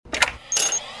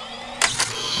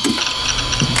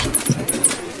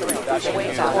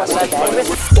Ladies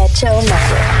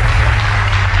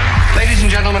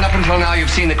and gentlemen, up until now, you've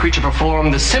seen the creature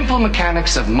perform the simple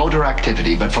mechanics of motor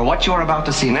activity. But for what you are about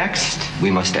to see next,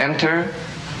 we must enter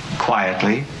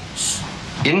quietly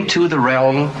into the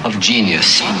realm of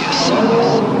genius.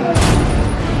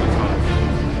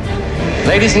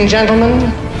 Ladies and gentlemen,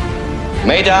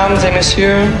 mesdames et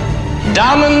messieurs,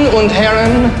 Damen und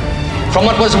Herren, from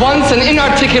what was once an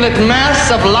inarticulate mass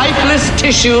of lifeless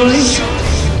tissues,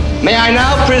 may I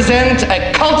now present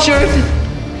a cultured,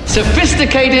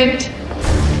 sophisticated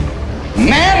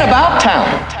man about town.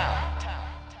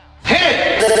 Hit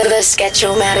it! The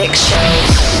Sketch-O-Matic Show.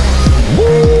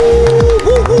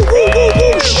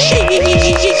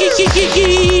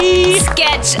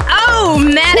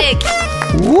 Sketch-O-Matic.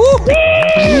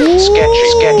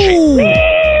 Sketchy.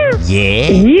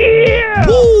 Yeah.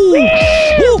 Woo.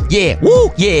 Woo. Yeah.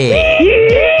 Woo. Yeah.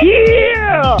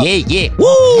 Yeah.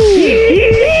 Woo.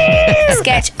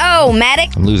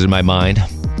 Sketch-O-Matic. I'm losing my mind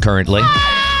currently.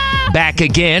 Back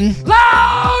again.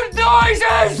 Loud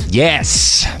noises!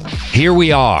 Yes. Here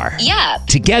we are. Yeah.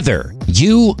 Together,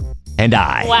 you and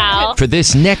I. Wow. For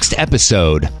this next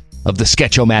episode of the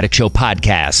Sketch-O-Matic Show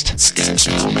podcast.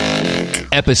 Sketch-O-Matic.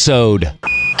 Episode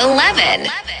 11.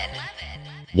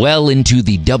 Well into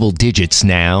the double digits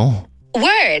now.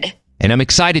 Word. And I'm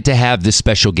excited to have this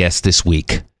special guest this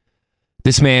week.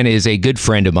 This man is a good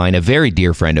friend of mine, a very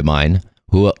dear friend of mine,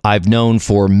 who I've known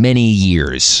for many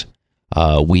years.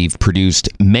 We've produced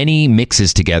many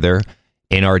mixes together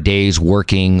in our days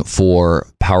working for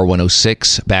Power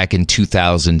 106 back in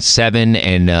 2007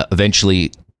 and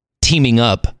eventually teaming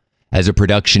up as a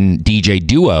production DJ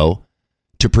duo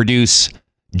to produce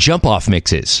jump-off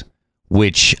mixes,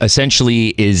 which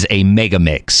essentially is a mega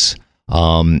mix.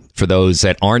 For those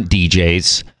that aren't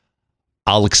DJs,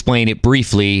 I'll explain it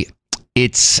briefly.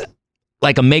 It's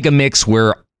like a mega mix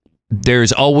where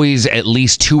there's always at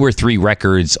least 2 or 3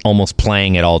 records almost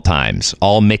playing at all times,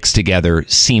 all mixed together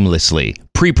seamlessly,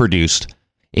 pre-produced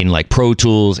in like Pro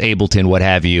Tools, Ableton, what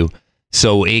have you.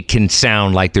 So it can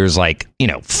sound like there's 4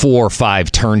 or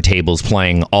 5 turntables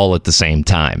playing all at the same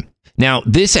time. Now,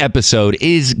 this episode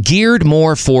is geared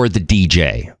more for the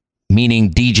DJ,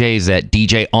 meaning DJs that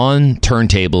DJ on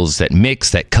turntables, that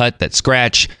mix, that cut, that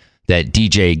scratch, that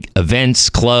DJ events,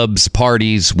 clubs,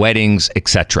 parties, weddings,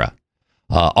 etc.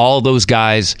 All those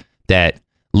guys that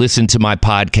listen to my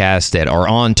podcast that are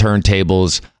on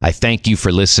turntables, I thank you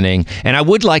for listening. And I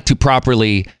would like to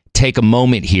properly take a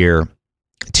moment here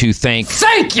to thank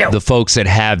you, the folks that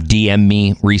have DM'd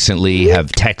me recently,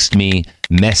 have texted me,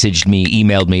 messaged me,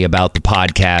 emailed me about the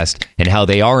podcast and how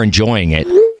they are enjoying it.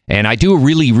 And I do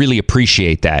really, really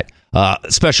appreciate that.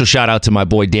 Special shout out to my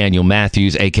boy Daniel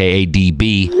Matthews, a.k.a.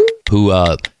 DB, who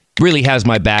really has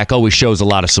my back, always shows a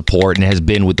lot of support, and has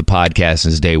been with the podcast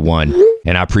since day one.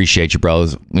 And I appreciate you,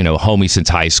 bros. Homies since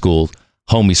high school,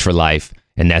 homies for life,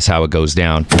 and that's how it goes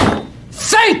down.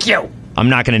 Thank you! I'm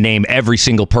not going to name every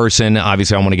single person.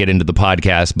 Obviously, I want to get into the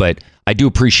podcast, but I do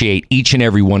appreciate each and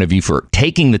every one of you for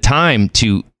taking the time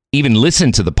to even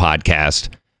listen to the podcast,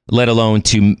 let alone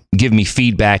to give me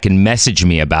feedback and message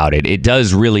me about it. It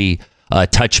does really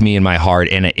touch me in my heart,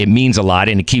 and it means a lot,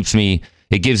 and it gives me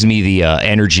the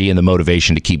energy and the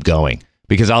motivation to keep going.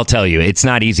 Because I'll tell you, it's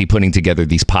not easy putting together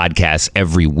these podcasts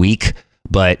every week,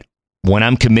 but when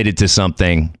I'm committed to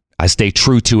something, I stay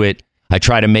true to it. I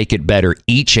try to make it better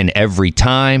each and every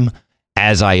time.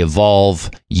 As I evolve,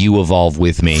 you evolve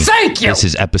with me. Thank you! This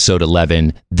is episode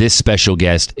 11. This special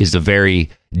guest is a very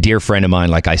dear friend of mine,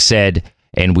 like I said,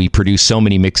 and we produced so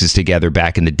many mixes together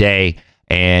back in the day.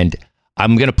 And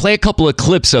I'm going to play a couple of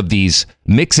clips of these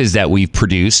mixes that we've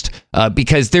produced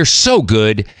because they're so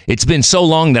good. It's been so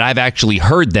long that I've actually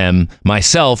heard them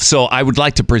myself, so I would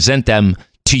like to present them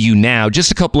to you now.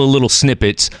 Just a couple of little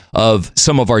snippets of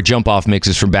some of our jump-off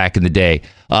mixes from back in the day.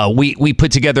 We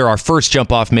put together our first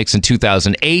jump-off mix in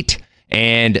 2008,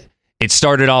 and it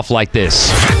started off like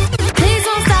this. Please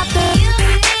don't stop the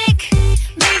music,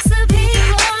 makes the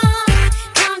people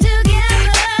come together.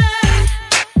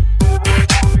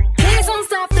 Please don't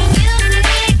stop the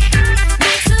music,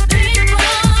 makes the people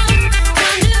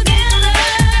come together.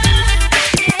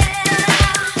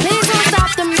 Please don't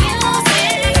stop the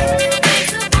music,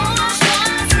 makes the boys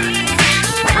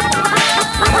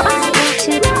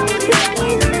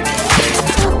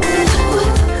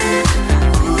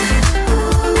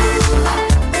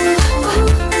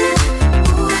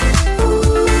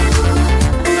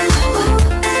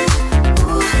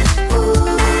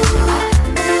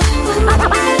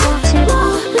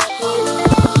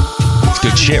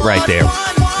Good shit right there.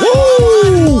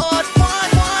 Woo!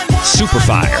 Super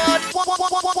fire.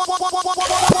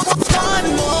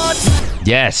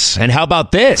 Yes. And how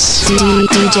about this?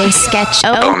 DJ Sketch.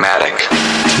 Oh, Matic.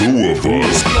 Two of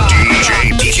us.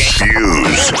 DJ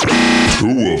Fuze.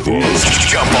 Two of us.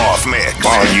 Jump Off Mix.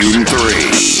 Volume 3.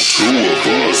 Two of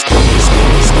us.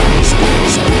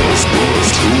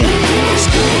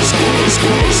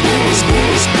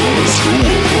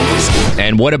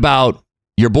 And what about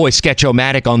your boy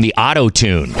Sketch-O-Matic on the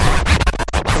auto-tune?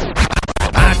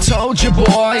 I told you,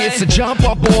 boy, it's a jump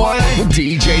off, boy.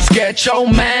 DJ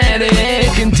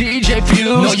Sketch-O-Matic and DJ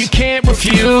Fuze. No, you can't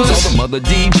refuse. All the other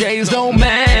DJs don't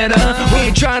matter. We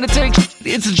ain't trying to take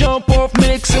it's a jump off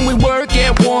mix, and we work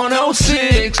at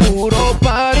 106. Put all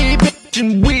party, bitch,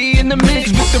 and we in the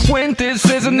mix with the Fuentes,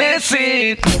 and that's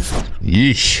it.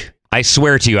 Yeesh. I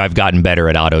swear to you, I've gotten better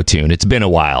at auto-tune. It's been a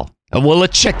while. Well,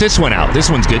 let's check this one out. This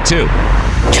one's good, too.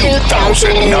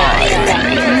 2009.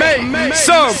 Make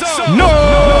some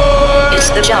noise. It's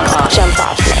the jump off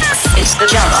mix. It's the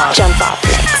jump off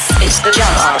mix. It's the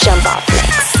jump off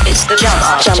mix. It's the jump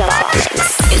off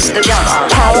mix. It's the jump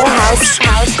off Powerhouse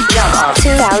House jump off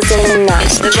 2009.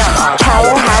 It's the jump off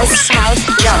Powerhouse House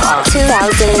jump off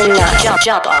 2009.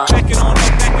 jump off.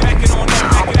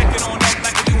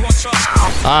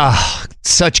 Ah,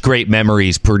 such great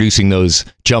memories producing those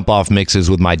jump-off mixes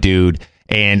with my dude.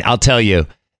 And I'll tell you,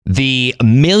 the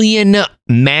million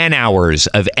man-hours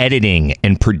of editing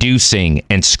and producing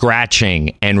and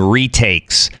scratching and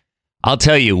retakes, I'll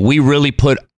tell you, we really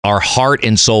put our heart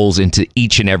and souls into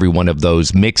each and every one of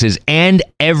those mixes and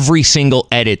every single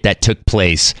edit that took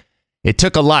place. It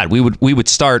took a lot. We would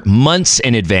start months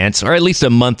in advance, or at least a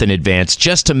month in advance,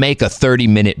 just to make a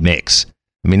 30-minute mix.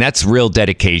 I mean, that's real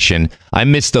dedication. I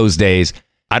miss those days.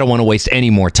 I don't want to waste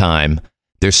any more time.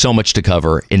 There's so much to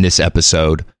cover in this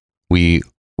episode. We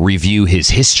review his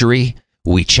history.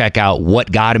 We check out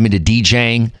what got him into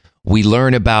DJing. We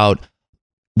learn about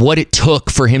what it took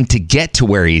for him to get to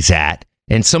where he's at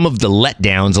and some of the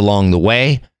letdowns along the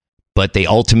way, but they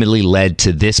ultimately led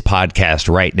to this podcast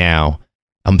right now.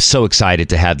 I'm so excited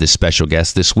to have this special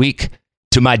guest this week.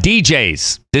 To my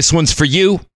DJs, this one's for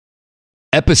you.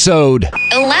 Episode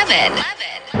 11.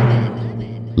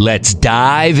 Let's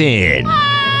dive in.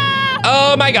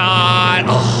 Oh my God.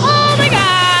 Oh my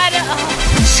God.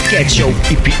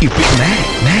 Sketch-O-Matic.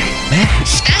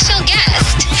 Special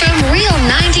guest from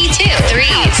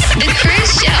REAL92-3's The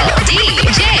Cruz Show,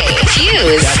 DJ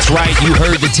Fuze. That's right. You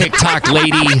heard the TikTok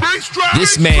lady.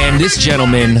 This man, this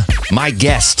gentleman, my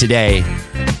guest today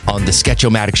on the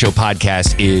Sketch-O-Matic Show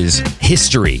podcast is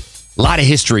history. A lot of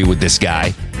history with this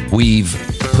guy. We've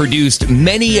produced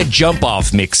many a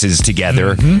jump-off mixes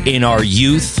together in our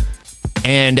youth.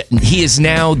 And he is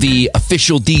now the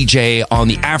official DJ on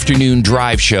the afternoon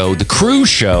drive show, the Cruz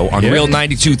Show on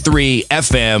REAL92-3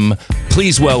 FM.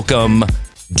 Please welcome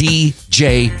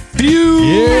DJ Fuze.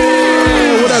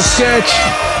 Yeah, what up, Sketch?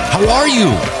 How are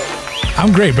you?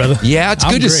 I'm great, brother. Yeah, it's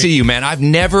good to see you, man. I've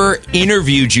never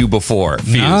interviewed you before,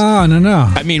 Fuze.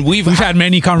 No. I mean, we've had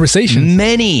many conversations.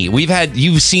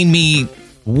 You've seen me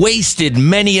wasted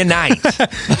many a night.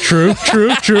 True.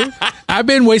 I've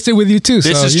been wasted with you too.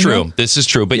 This so, is you true. know. This is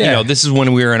true. But, you know, this is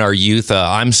when we were in our youth.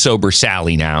 I'm sober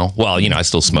Sally now. Well, you know, I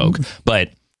still smoke. But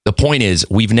the point is,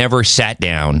 we've never sat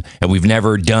down and we've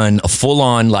never done a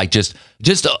full-on, like, just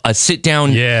a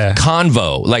sit-down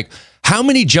convo. Like, how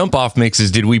many jump-off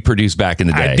mixes did we produce back in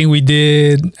the day? I think we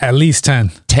did at least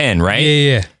 10. 10, right?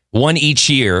 Yeah. One each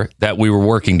year that we were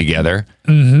working together.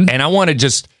 And I want to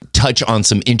just touch on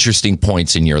some interesting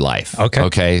points in your life.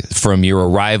 Okay. From your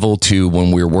arrival to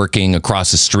when we were working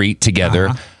across the street together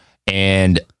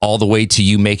and all the way to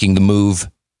you making the move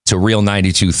to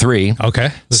REAL92-3. Okay.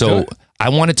 So I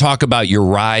want to talk about your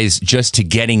rise just to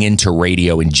getting into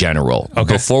radio in general.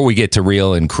 Okay. Before we get to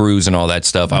Real and Cruz and all that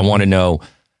stuff, I want to know,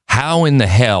 how in the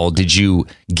hell did you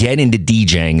get into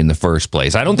DJing in the first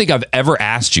place? I don't think I've ever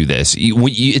asked you this.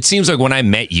 It seems like when I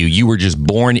met you, you were just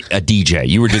born a DJ.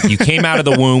 You came out of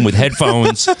the womb with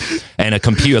headphones and a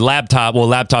computer, laptop. Well,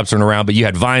 laptops weren't around, but you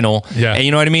had vinyl. Yeah. And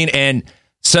you know what I mean? And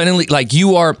suddenly, like,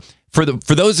 you are, for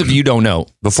those of you who don't know,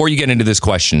 before you get into this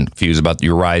question, Fuze, about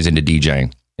your rise into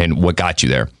DJing and what got you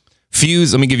there.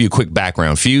 Fuze, let me give you a quick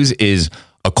background. Fuze is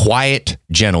a quiet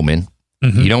gentleman.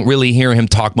 You don't really hear him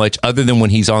talk much other than when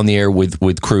he's on the air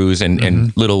with Cruz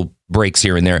and little breaks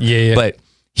here and there. Yeah. But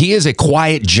he is a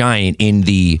quiet giant in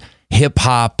the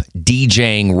hip-hop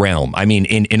DJing realm. I mean,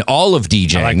 in all of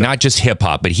DJing, not just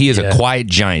hip-hop, but he is a quiet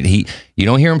giant. You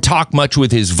don't hear him talk much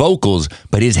with his vocals,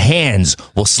 but his hands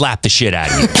will slap the shit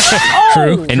out of you.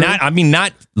 True. And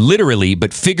not literally,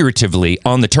 but figuratively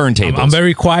on the turntables. I'm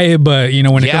very quiet, but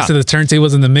when it comes to the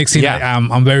turntables and the mixing,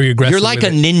 I'm very aggressive. You're like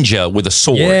a ninja with a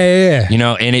sword. Yeah.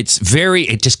 And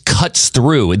it just cuts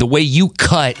through. The way you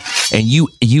cut and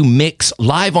you mix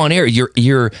live on air, your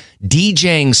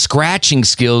DJing scratching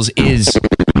skills is...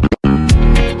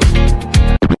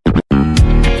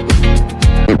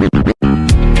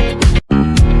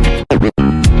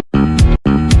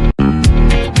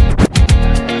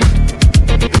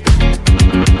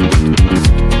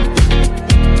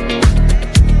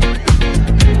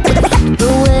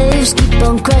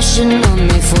 On me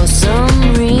for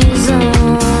some reason.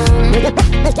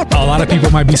 A lot of people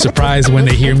might be surprised when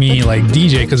they hear me like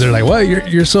DJ because they're like, "What?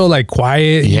 You're so like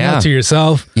quiet, to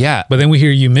yourself." Yeah. But then we hear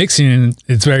you mixing, and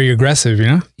it's very aggressive,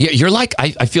 Yeah, you're like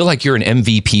I feel like you're an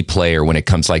MVP player when it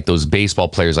comes like those baseball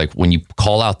players. Like when you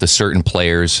call out the certain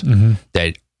players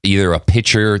that either a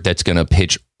pitcher that's going to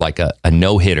pitch like a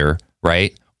no hitter,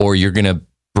 right, or you're going to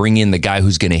bring in the guy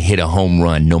who's going to hit a home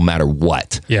run no matter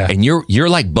what. Yeah. And you're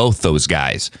like both those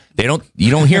guys. You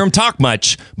don't hear them talk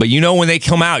much, but when they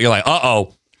come out, you're like,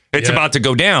 uh-oh, it's about to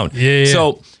go down. Yeah.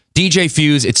 So DJ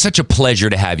Fuze, it's such a pleasure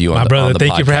to have you on the brother,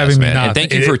 thank podcast, you for having me. man. And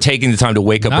thank you for taking the time to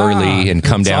wake up early and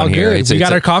come it's down all here. good. We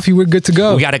got our coffee. We're good to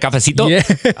go. We got a cafecito.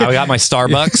 Yeah. I got my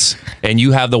Starbucks, and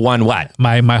you have the one what?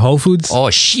 My Whole Foods. Oh,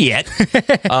 shit.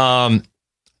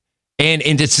 And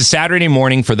it's a Saturday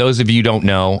morning. For those of you who don't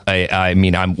know,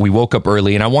 we woke up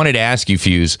early, and I wanted to ask you,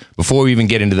 Fuze, before we even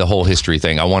get into the whole history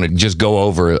thing, I want to just go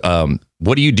over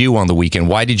what do you do on the weekend?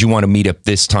 Why did you want to meet up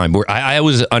this time? I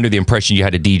was under the impression you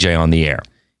had a DJ on the air.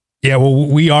 Yeah, well,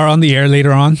 we are on the air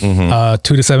later on, 2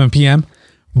 to 7 p.m.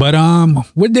 But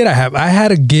what did I have? I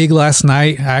had a gig last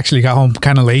night. I actually got home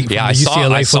kind of late. Yeah,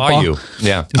 from I saw you.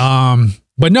 Yeah.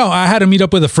 But no, I had to meet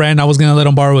up with a friend. I was gonna let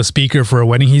him borrow a speaker for a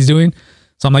wedding he's doing.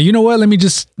 So I'm like, you know what? Let me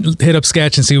just hit up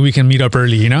Sketch and see if we can meet up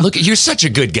early, Look, you're such a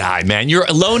good guy, man. You're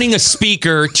loaning a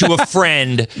speaker to a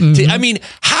friend.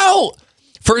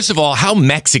 First of all, how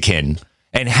Mexican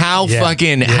and how like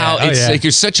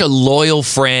you're such a loyal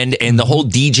friend, and the whole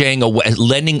DJing,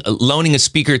 loaning a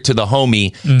speaker to the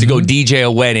homie to go DJ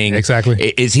a wedding.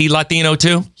 Exactly. Is he Latino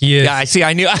too? He is. Yeah, I see.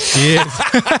 I knew. He is.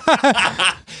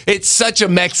 It's such a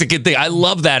Mexican thing. I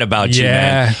love that about you,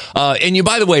 Yeah. man. And you,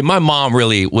 by the way, my mom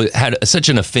really had such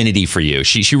an affinity for you.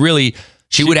 She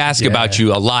would ask about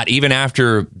you a lot, even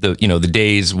after the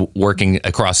days working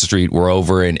across the street were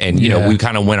over, and we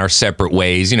kind of went our separate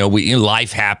ways.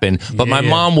 Life happened, but my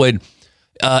mom would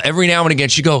every now and again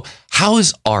she'd go, "How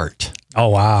is art?" Oh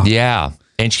wow, yeah,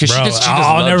 and she just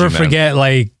I'll never forget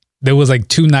like. There was like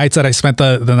 2 nights that I spent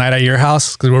the night at your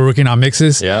house because we're working on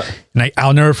mixes. Yeah. And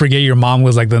I'll never forget your mom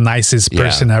was like the nicest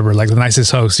person ever, like the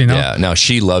nicest host, Yeah, no,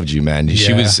 she loved you, man.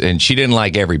 She was, and she didn't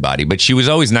like everybody, but she was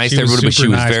always nice to everybody, but she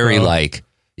was nice, very bro. like,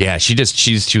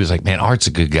 she was like, man, Art's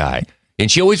a good guy. And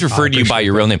she always referred to you by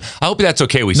your real name. I hope that's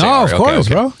okay. We say, No, Art. of course,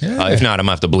 bro. Yeah. If not, I'm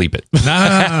gonna have to bleep it.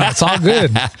 No, it's all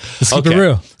good. Let's keep it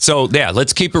real. So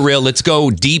let's keep it real. Let's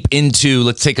go deep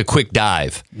let's take a quick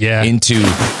dive into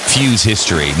Fuze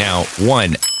history. Now,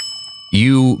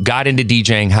 you got into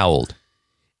DJing how old?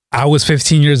 I was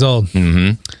 15 years old.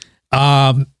 Mm-hmm.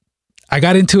 I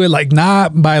got into it like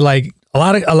not by like a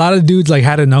lot of dudes like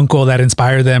had an uncle that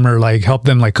inspired them or like helped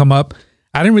them like come up.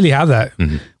 I didn't really have that.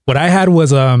 Mm-hmm. What I had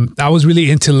was I was really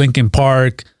into Linkin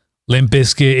Park, Limp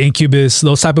Bizkit, Incubus,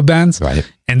 those type of bands.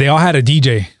 Right. And they all had a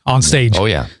DJ on stage. Oh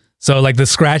yeah. So like the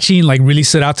scratching like really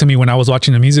stood out to me when I was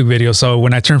watching the music video. So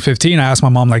when I turned 15, I asked my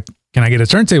mom like, can I get a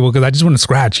turntable? Because I just want to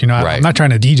scratch, I'm not trying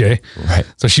to DJ. Right.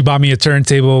 So she bought me a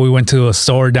turntable. We went to a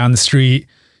store down the street.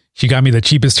 She got me the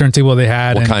cheapest turntable they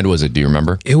had. What kind was it? Do you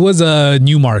remember? It was a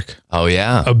Newmark. Oh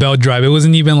yeah. A belt drive. It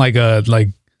wasn't even like It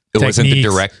wasn't the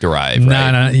direct drive,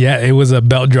 right? No. Yeah, it was a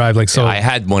belt drive. Like so. Yeah, I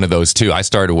had one of those too.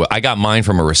 I got mine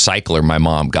from a recycler my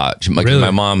mom got. Really?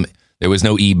 My mom, there was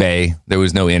no eBay. There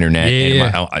was no internet.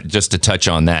 Yeah. And just to touch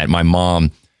on that, my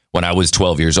mom, when I was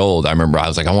 12 years old, I remember I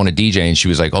was like, I want a DJ. And she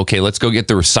was like, okay, let's go get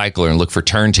the recycler and look for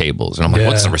turntables. And I'm like,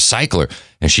 what's the recycler?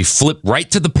 And she flipped right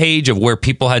to the page of where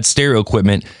people had stereo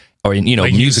equipment or,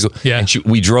 like musical. And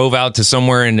we drove out to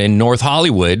somewhere in North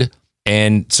Hollywood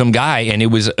and some guy, and it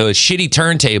was a shitty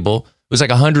turntable. It was like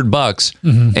 $100,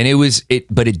 and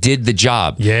but it did the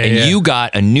job. And you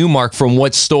got a Newmark from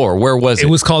what store? Where was it? It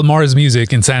was called Mars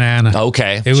Music in Santa Ana.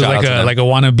 Okay. It was like a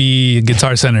wannabe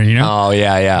guitar center, Oh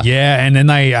yeah. Yeah, and then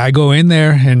I go in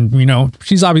there, and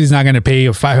she's obviously not going to pay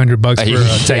 $500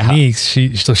 for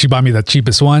Techniques. So she bought me the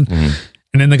cheapest one,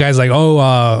 and then the guy's like, "Oh,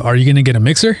 are you going to get a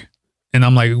mixer?" And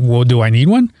I'm like, well, do I need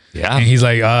one? Yeah. And he's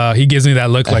like, he gives me that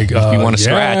look like, if you want to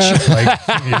scratch. like,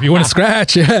 if you want to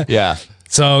scratch, yeah. Yeah.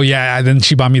 So yeah, then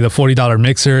she bought me the $40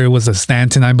 mixer. It was a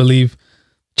Stanton, I believe.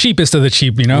 Cheapest of the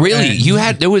cheap, you know? Really?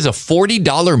 And There was a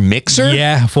 $40 mixer?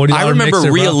 Yeah, $40 I remember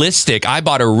mixer, bro. Realistic. I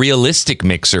bought a Realistic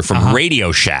mixer from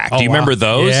Radio Shack. Do you wow. remember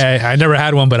those? Yeah, I never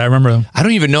had one, but I remember them. I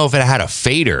don't even know if it had a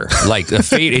fader. Like a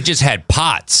fade, it just had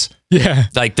pots. Yeah.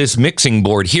 Like this mixing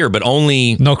board here, but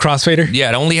only No crossfader? Yeah,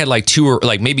 it only had like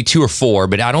maybe two or four,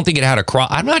 but I don't think it had a cross.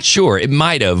 I'm not sure. It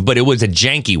might have, but it was a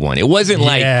janky one. It wasn't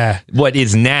like what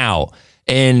is now.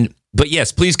 But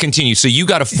yes, please continue. So you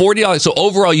got a $40. So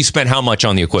overall, you spent how much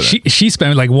on the equipment? She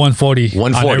spent like $140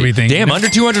 on everything. Damn, under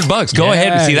 $200. Go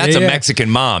ahead and see. That's a Mexican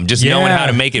mom just knowing how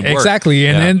to make it work. Exactly.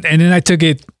 And then I took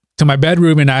it to my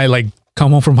bedroom and I like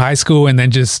come home from high school and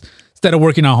then just instead of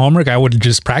working on homework, I would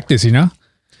just practice, you know?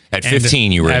 At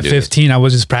 15, you were at 15, I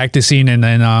was just practicing, and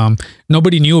then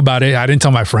nobody knew about it. I didn't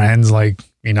tell my friends, like,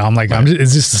 you know, I'm like,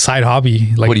 it's just a side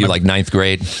hobby. Like, what are you, like 9th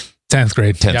grade? 10th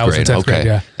grade. 10th I was in grade. 10th grade,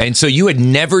 yeah. And so you had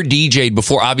never DJ'd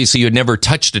before. Obviously, you had never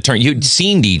touched a turn. You'd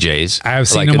seen DJs. I have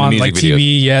seen like, them in the on music like videos.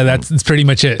 TV. Yeah, that's pretty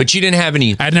much it. But you didn't have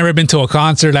any. I had never been to a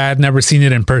concert. I had never seen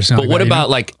it in person. But what about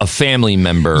like a family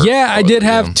member? Yeah, I did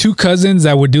have two cousins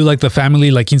that would do like the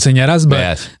family like quinceañeras,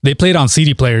 but they played on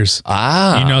CD players.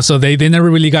 Ah. You know, so they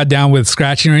never really got down with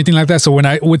scratching or anything like that. So when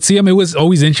I would see them, it was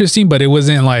always interesting, but it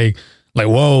wasn't like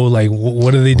whoa, like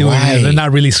what are they doing? Right. They're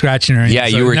not really scratching or anything. Yeah,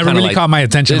 so you were it never really like, caught my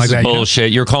attention this like that. Is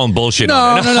bullshit. You're calling bullshit No,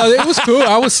 on it. no, it was cool.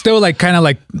 I was still like kind of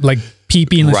like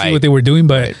peeping to see what they were doing,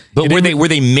 but were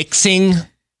they mixing?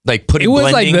 Like putting it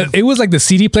was blending? it was like the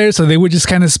CD player, so they would just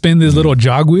kind of spin this little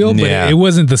jog wheel, but it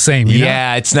wasn't the same. You know?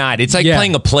 Yeah, it's not. It's like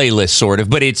playing a playlist sort of,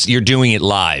 but you're doing it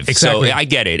live. Exactly. So I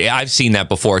get it. I've seen that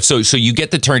before. So you get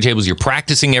the turntables. You're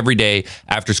practicing every day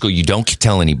after school. You don't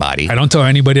tell anybody. I don't tell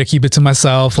anybody. I keep it to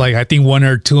myself. Like I think one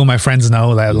or two of my friends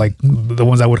know that, like the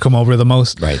ones that would come over the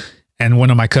most, right? And one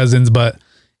of my cousins, but.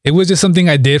 It was just something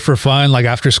I did for fun, like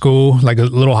after school, like a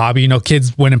little hobby. You know,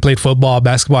 kids went and played football,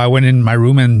 basketball. I went in my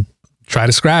room and tried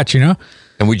to scratch, you know?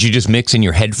 And would you just mix in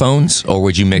your headphones or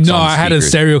would you mix on No, I had a speakers?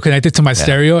 stereo connected to my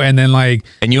stereo and then like...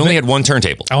 And you only had one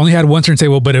turntable? I only had one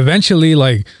turntable, but eventually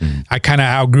like I kind of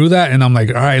outgrew that and I'm like,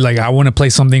 all right, like I want to play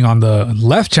something on the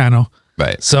left channel.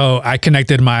 Right. So I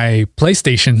connected my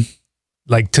PlayStation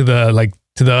like to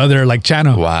the other like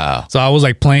channel. Wow. So I was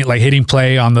like playing, like hitting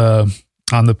play on the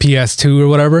PS2 or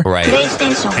whatever. Right.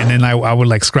 And then I would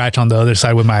like scratch on the other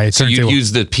side with my So turntable. you'd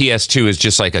use the PS2 as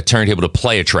just like a turntable to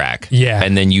play a track. Yeah.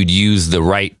 And then you'd use the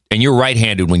right, and you're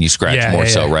right-handed when you scratch more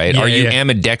so, right? Yeah, Are you yeah.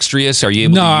 ambidextrous? Are you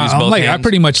able No, to use I'm both like, hands? I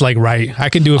pretty much like right. I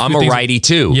can do a few I'm a things. righty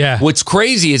too. Yeah. What's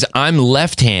crazy is I'm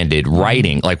left-handed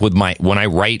writing, like when I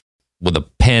write with a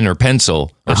pen or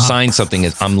pencil or sign something,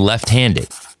 I'm left-handed.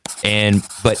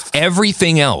 But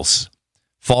everything else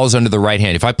falls under the right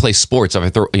hand. If I play sports, if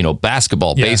I throw,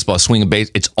 basketball, baseball, swing a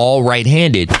base, it's all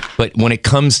right-handed. But when it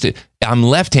comes to, I'm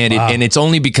left-handed, and it's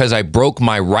only because I broke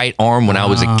my right arm when I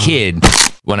was a kid,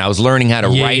 when I was learning how to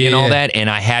write and all that, and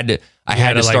I had to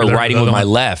start like, writing with my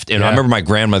left. And I remember my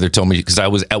grandmother told me, because I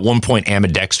was at one point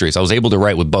ambidextrous, I was able to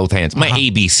write with both hands, my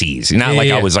ABCs, not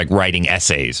I was like writing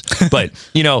essays. But,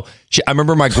 I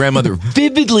remember my grandmother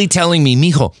vividly telling me,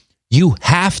 mijo, you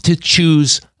have to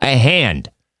choose a hand.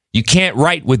 You can't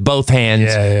write with both hands.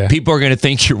 Yeah. People are going to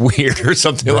think you're weird or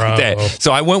something like that.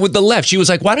 So I went with the left. She was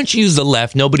like, why don't you use the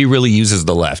left? Nobody really uses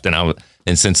the left. And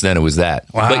since then it was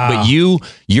that. Wow. But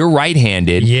you're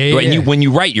right-handed. Yeah. Right? When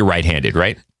you write, you're right-handed,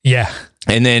 right? Yeah.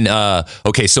 And then,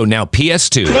 okay, so now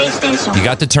PS2, you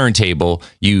got the turntable,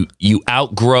 you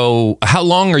outgrow, how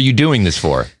long are you doing this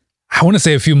for? I want to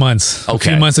say a few months. Okay. A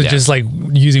few months of just like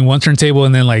using one turntable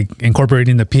and then like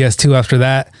incorporating the PS2 after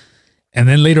that. And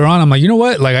then later on, I'm like, you know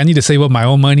what? Like I need to save up my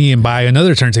own money and buy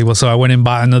another turntable. So I went and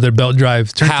bought another belt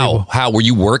drive turntable. How? Were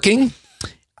you working?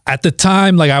 At the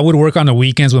time, like I would work on the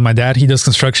weekends with my dad. He does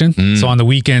construction. So on the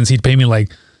weekends, he'd pay me like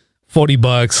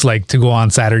 $40 like to go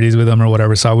on Saturdays with him or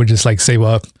whatever. So I would just like save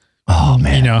up. Oh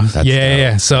man.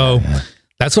 Yeah. So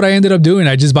that's what I ended up doing.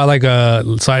 I just bought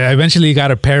so I eventually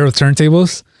got a pair of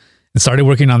turntables and started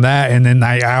working on that. And then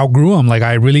I outgrew them. Like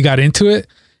I really got into it.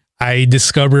 I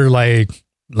discovered like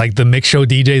the mix show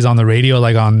DJs on the radio,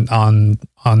 like on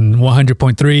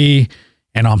 100.3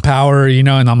 and on power, and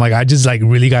I'm like, I just like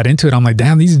really got into it. I'm like,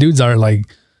 damn, these dudes are like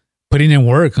putting in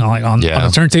work on the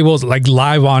turntables, like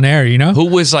live on air, Who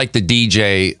was like the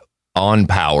DJ on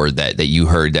power that you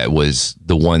heard that was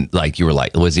the one, like you were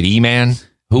like, was it E-Man?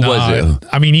 Who was it?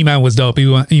 I mean, E-Man was dope.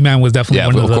 E-Man was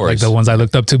definitely one of the ones I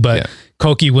looked up to, but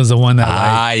Koki was the one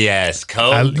that yes.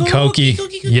 Koki.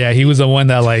 Yeah, he was the one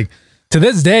that like to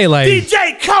this day, like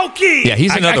DJ Koki. Yeah,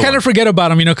 he's another I kind one. of forget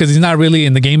about him, because he's not really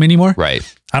in the game anymore. Right.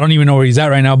 I don't even know where he's at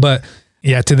right now. But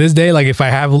yeah, to this day, like if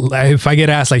I get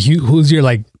asked like who's your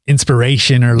like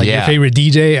inspiration or like your favorite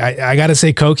DJ, I gotta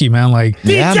say Koki, man. Like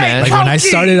Yeah, man. like when I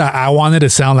started, I wanted to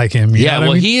sound like him. You know what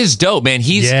I mean? He is dope, man.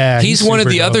 He's one of super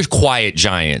the dope. other quiet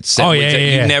giants. That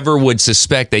Yeah. you never would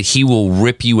suspect that he will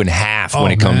rip you in half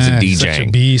when it comes to he's such a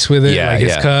DJing. beast with it. Yeah, like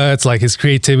his cuts, like his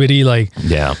creativity, like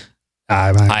Yeah.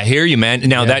 man. I hear you, man.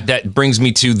 Now that brings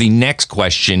me to the next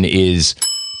question: is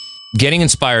getting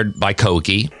inspired by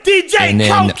Koki, DJ and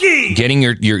then Koki. getting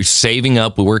your saving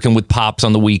up. We're working with Pops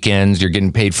on the weekends. You're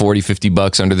getting paid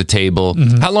 $40-$50 under the table.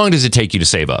 How long does it take you to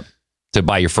save up to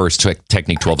buy your first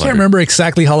Technique 1200? I can't remember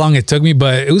exactly how long it took me,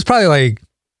 but it was probably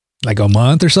like a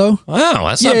month or so. Wow,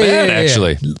 that's not bad,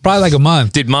 actually. Probably like a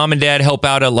month. Did mom and dad help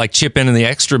out like chip in the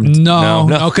extra? No,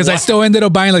 because I still ended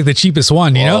up buying like the cheapest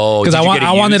one, you know? Oh, Because did you get it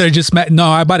I wanted used? to just no,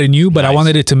 I bought it new, but I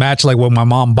wanted it to match like what my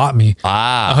mom bought me.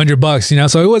 $100, you know?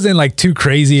 So it wasn't like too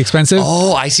crazy expensive.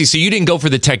 Oh, I see. So you didn't go for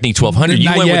the Technique 1200. You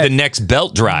Not went yet. with the next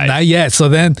belt drive. Not yet. So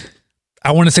then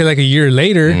I want to say like a year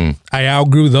later, I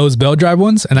outgrew those belt drive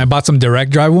ones and I bought some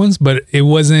direct drive ones, but they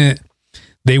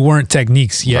weren't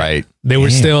Techniques yet. Right. They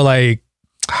were still like,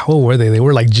 what were they? They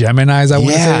were like Geminis, I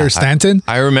want to say, or Stanton.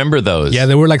 I remember those. Yeah,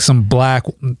 they were like some black.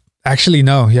 Actually,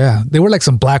 no. Yeah, they were like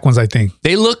some black ones, I think.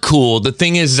 They look cool. The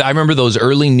thing is, I remember those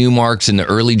early Newmarks and the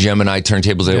early Gemini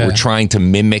turntables that were trying to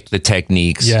mimic the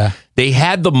Techniques. Yeah. They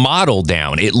had the model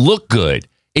down. It looked good.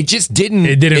 It just didn't.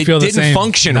 It didn't feel the same.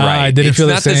 Function No, right. it didn't feel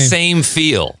the It's not same. the same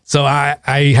feel. So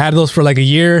I had those for like a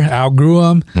year. I outgrew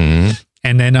them.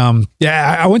 And then,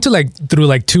 I went to through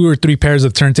like 2 or 3 pairs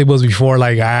of turntables before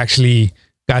like I actually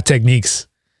got Techniques.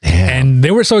 And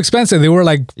they were so expensive. They were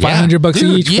like $500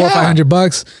 Dude, each, $400 or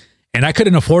 $500. And I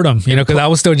couldn't afford them, you know, because I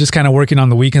was still just kind of working on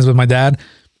the weekends with my dad.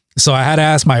 So I had to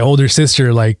ask my older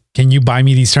sister, like, can you buy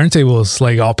me these turntables?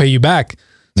 Like, I'll pay you back.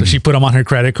 So she put them on her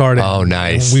credit card. And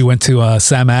nice. We went to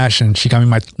Sam Ash and she got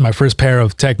me my first pair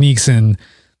of Techniques, and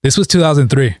this was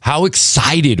 2003. How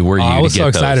excited were you? I was to get so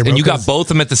excited, those? bro, And you got 'cause both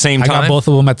of them at the same I time? got both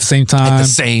of them at the same time. At the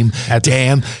same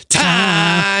damn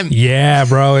time. Yeah,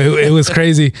 bro. It was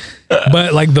crazy.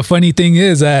 But like the funny thing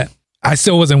is that I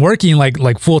still wasn't working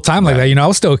like full time like that. You know, I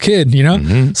was still a kid, you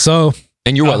know? So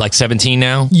And you're what, like 17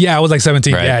 now? yeah, I was like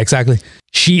 17. Right. Yeah, exactly.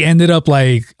 She ended up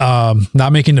like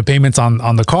not making the payments on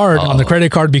the card, on the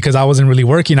credit card, because I wasn't really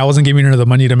working. I wasn't giving her the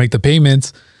money to make the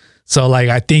payments. So like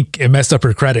I think it messed up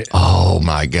her credit. Oh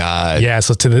my God. Yeah.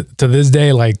 So to this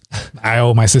day, like I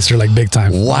owe my sister like big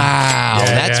time. Wow.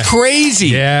 That's crazy.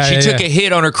 Yeah. She took a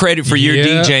hit on her credit for your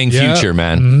DJing future,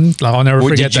 man. I'll never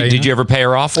forget that. Did you ever pay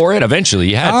her off for it? Eventually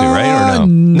you had to, right? Or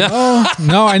no?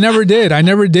 No, I never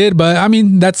did. But I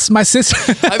mean, that's my sister.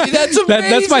 I mean, that's amazing.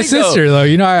 That's my sister, though.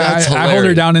 You know, I hold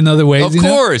her down in other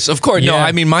ways. Of course. No,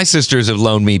 I mean, my sisters have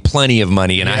loaned me plenty of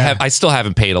money, and I still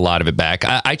haven't paid a lot of it back.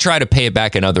 I try to pay it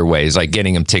back in other ways, like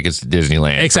getting them tickets to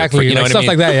Disneyland. Exactly. You know what stuff I mean?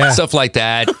 like that, yeah. Stuff like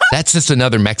that. That's just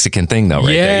another Mexican thing, though, right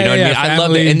there. You know what I mean? I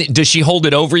love it. And does she hold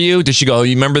it over you? Does she go,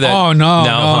 you remember that? Oh,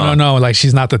 no. Like,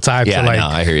 she's not the type. Yeah, to, like, no,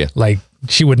 I hear you. Like,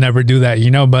 she would never do that,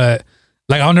 you know, but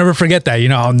like, I'll never forget that, you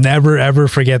know, I'll never, ever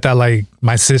forget that. Like,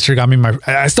 my sister got me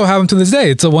I still have them to this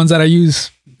day. It's the ones that I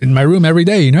use in my room every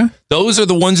day, you know? Those are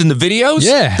the ones in the videos?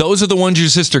 Yeah. Those are the ones your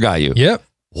sister got you? Yep.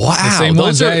 Wow. The same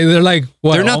ones. They're like,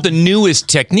 what? They're not the newest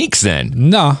techniques then.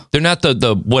 No. They're not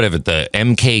the whatever, the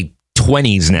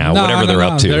MK20s now, whatever they're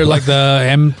up to. They're like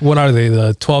the what are they?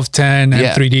 The 1210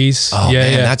 M3Ds. Oh, yeah,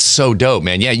 man, yeah. that's so dope,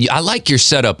 man. Yeah, I like your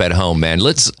setup at home, man.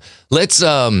 Let's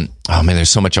oh man, there's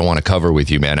so much I want to cover with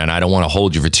you, man, and I don't want to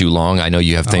hold you for too long. I know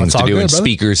you have things to do and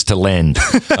speakers to lend.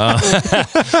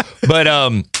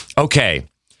 But okay.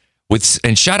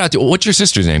 And shout out to, what's your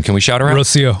sister's name? Can we shout her out?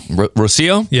 Rocio.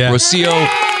 Rocio? Yeah. Rocio.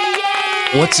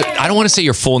 I don't want to say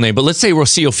your full name, but let's say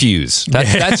Rocio Fuze.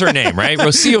 That's her name, right?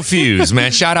 Rocio Fuze,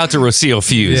 man. Shout out to Rocio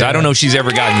Fuze. Yeah. I don't know if she's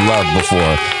ever gotten love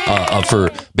before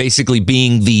for basically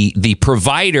being the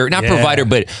provider, not provider,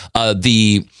 but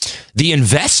the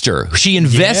investor. She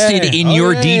invested in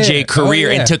your DJ career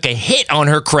and took a hit on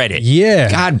her credit. Yeah.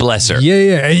 God bless her. Yeah,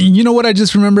 yeah. And you know what I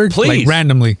just remembered? Please. Like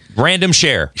randomly. Random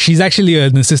share. She's actually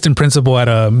an assistant principal at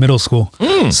a middle school.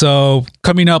 So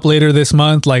coming up later this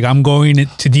month, like I'm going to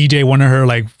DJ one of her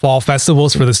like fall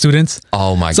festivals for the students.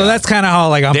 Oh my God. So that's kind of how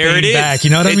like I'm There paying it is. back. You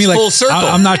know what I It's mean? Like full circle.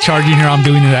 I'm not charging her. I'm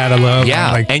doing it out of love.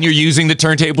 Yeah. Like, And you're using the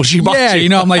turntable she bought yeah, you. you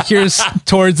know, I'm like, here's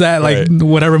towards that, like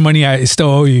whatever money I still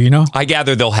owe you, you know? I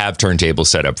gather they'll have turntables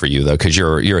set up for you though, because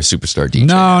you're a superstar DJ.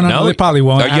 No, they probably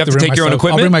won't. Oh, you have to take your own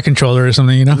equipment? I'll bring my controller or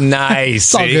something, you know? Nice.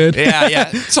 It's all See? good. Yeah.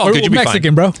 It's all good. We're You'll be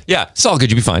Mexican, fine. bro. Yeah, it's all good.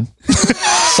 You'll be fine.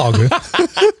 It's all good.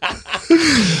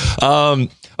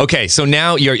 Okay, so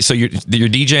now you're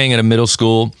DJing at a middle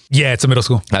school. Yeah, it's a middle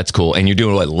school. That's cool. And you're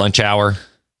doing what, lunch hour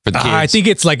for the kids? I think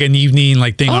it's like an evening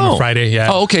thing on a Friday. Yeah.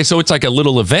 Oh, okay. So it's like a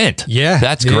little event. Yeah.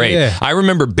 That's Yeah, great. yeah. I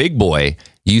remember Big Boy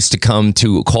used to come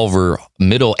to Culver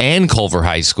Middle and Culver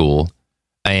High School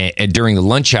and during the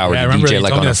lunch hour Yeah, I to remember DJ you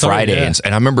like told on me a that story, Friday. yeah.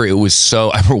 And I remember I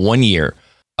remember one year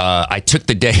I took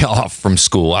the day off from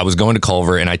school. I was going to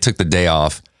Culver and I took the day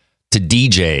off to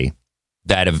DJ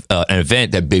that an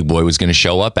event that Big Boy was going to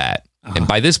show up at. And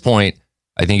by this point,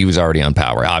 I think he was already on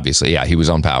Power. Obviously, yeah, he was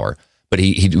on Power. But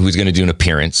he was going to do an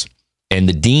appearance. And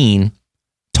the dean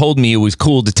told me it was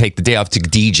cool to take the day off to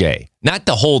DJ. Not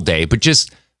the whole day, but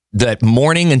just the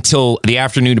morning until the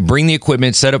afternoon to bring the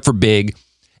equipment, set up for Big.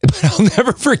 But I'll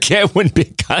never forget when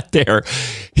Big got there.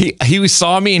 He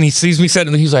saw me and he sees me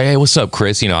sitting. He's like, "Hey, what's up,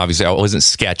 Chris?" You know, obviously I wasn't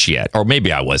sketch yet. Or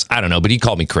maybe I was. I don't know. But he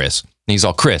called me Chris. And he's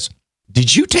all, "Chris,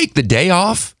 did you take the day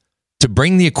off to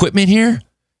bring the equipment here?"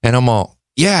 And I'm all,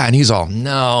 "Yeah." And he's all,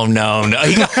 no.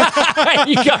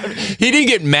 He didn't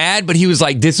get mad, but he was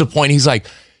like disappointed. He's like,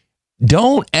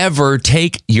 "Don't ever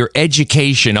take your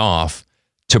education off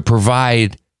to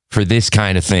provide for this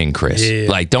kind of thing, Chris. Yeah.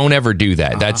 Like, don't ever do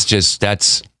that.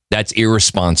 That's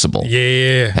irresponsible."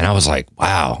 Yeah. And I was like,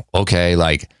 wow, okay.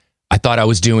 Like, I thought I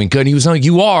was doing good. And he was like,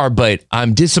 "You are, but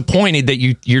I'm disappointed that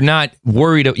you're not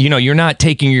worried. You know, you're not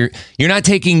taking your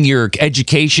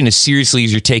education as seriously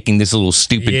as you're taking this little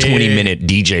stupid 20-minute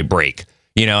DJ break."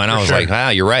 You know, and I was like,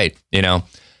 you're right. You know,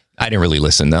 I didn't really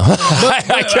listen though.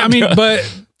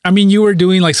 I mean, you were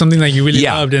doing like something that you really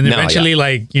loved, and eventually,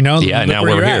 now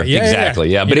we're here. Yeah, exactly.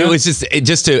 Yeah. But it was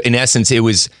just to, in essence, it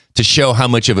was to show how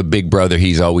much of a big brother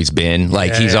he's always been.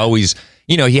 Like he's always,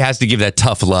 he has to give that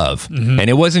tough love. Mm-hmm. And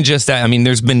it wasn't just that. I mean,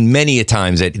 there's been many a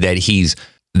times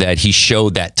that he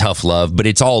showed that tough love, but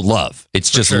it's all love. It's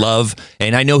just love.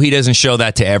 And I know he doesn't show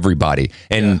that to everybody.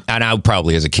 And I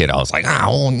probably as a kid, I was like,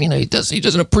 he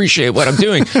doesn't appreciate what I'm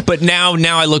doing. But now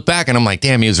I look back and I'm like,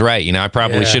 damn, he was right. I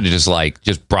probably should have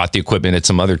just brought the equipment at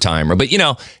some other time. But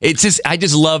it's just, I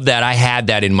just love that I had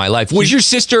that in my life. Was your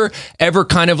sister ever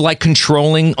kind of like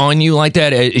controlling on you like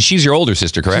that? She's your older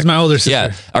sister, correct? She's my older sister.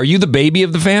 Yeah. Are you the baby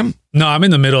of the fam? No, I'm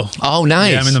in the middle. Oh,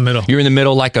 nice. Yeah, I'm in the middle. You're in the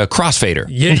middle like a crossfader.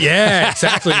 Yeah,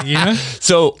 exactly.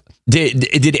 So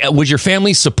was your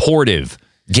family supportive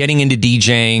getting into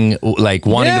DJing, like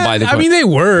wanting to buy the equipment? I mean, they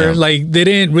were like, they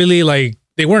didn't really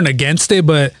they weren't against it,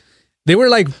 but they were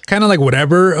like kind of like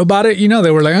whatever about it.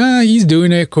 They were like, he's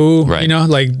doing it. Cool. Right.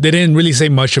 Like they didn't really say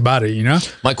much about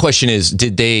it, My question is,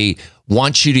 did they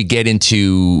want you to get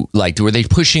into, like, were they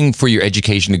pushing for your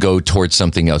education to go towards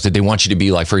something else? Did they want you to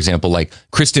be like, for example, like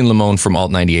Kristen Lamone from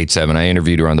Alt 98.7? I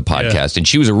interviewed her on the podcast and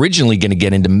she was originally going to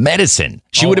get into medicine.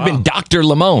 She would have been Dr.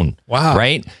 Lamone. Wow.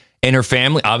 Right. And her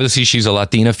family, obviously she's a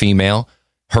Latina female.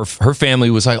 Her family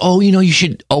was like, you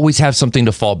should always have something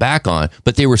to fall back on,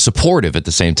 but they were supportive at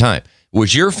the same time.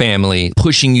 Was your family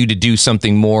pushing you to do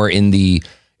something more in the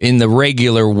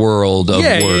regular world of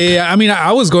work? Yeah. I mean,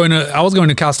 I was going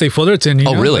to Cal State Fullerton.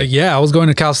 Really? I was going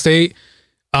to Cal State.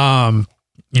 I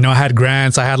had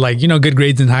grants. I had good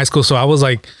grades in high school. So I was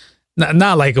like,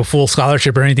 not like a full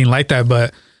scholarship or anything like that.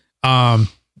 But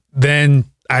then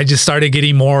I just started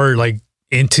getting more like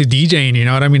into DJing. You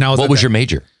know what I mean? What was your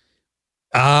major?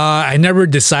 I never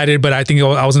decided, but I think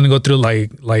I was going to go through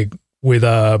like with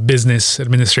business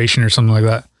administration or something like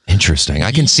that. Interesting.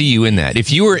 I can see you in that.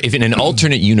 If in an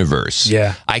alternate universe,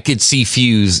 I could see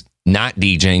Fuze not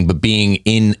DJing, but being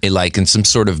in some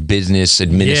sort of business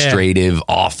administrative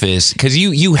office, because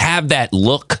you have that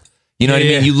look. You know what I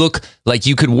mean? You look like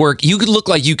you could work. You could look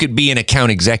like you could be an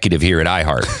account executive here at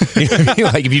iHeart. You know what I mean?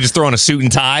 Like if you just throw on a suit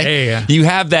and tie, you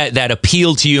have that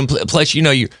appeal to you. And plus,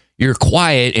 you're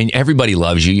quiet and everybody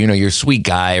loves you. You're a sweet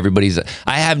guy.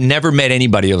 I have never met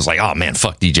anybody that was like, oh man,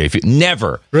 fuck DJ Fuze.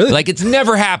 Never. Really? Like it's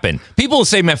never happened. People will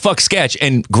say, man, fuck sketch.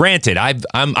 And granted,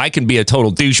 I can be a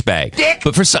total douchebag.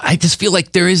 But I just feel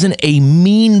like there isn't a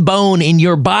mean bone in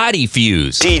your body,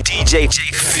 Fuze. DJ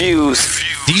Fuze.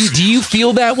 Do you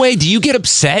feel that way? Do you get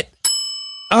upset?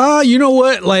 You know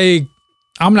what? Like,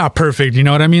 I'm not perfect. You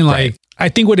know what I mean? Like, I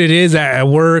think what it is at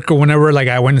work or whenever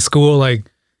I went to school, like,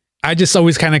 I just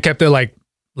always kind of kept it like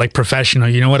professional,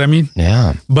 you know what I mean?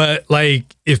 Yeah. But like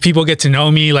if people get to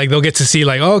know me, like they'll get to see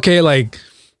like, okay, like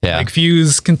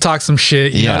Fuze can talk some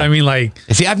shit, you know what I mean? Like,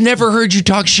 see, I've never heard you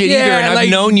talk shit either, and I've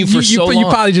known you for so long. You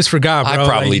probably just forgot, bro. I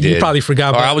probably did. You probably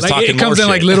forgot. Or I was talking it comes more in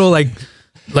like shit. little like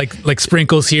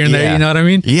sprinkles here and there, you know what I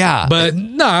mean? Yeah. But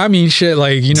no, I mean shit,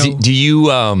 like, Do you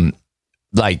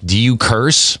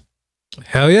curse?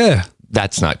 Hell yeah.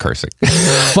 That's not cursing.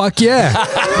 Fuck yeah.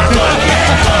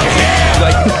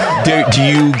 Like, do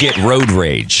you get road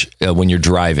rage when you're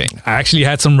driving? I actually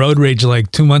had some road rage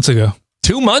like 2 months ago.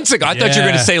 2 months ago? I thought you were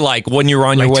going to say like when you were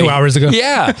on your Like way. 2 hours ago.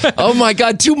 Yeah. Oh my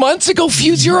God. 2 months ago,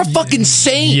 Fuze, you're a fucking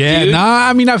saint. Yeah. Dude. Nah,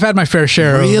 I mean, I've had my fair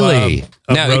share Really? of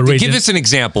Now, road rage. give us an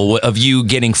example of you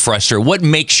getting frustrated. What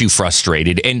makes you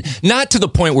frustrated? And not to the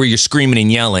point where you're screaming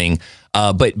and yelling,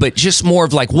 but just more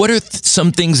of like, what are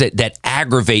some things that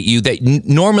aggravate you that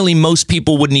normally most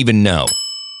people wouldn't even know?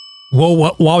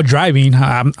 Well, while driving,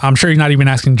 I'm sure you're not even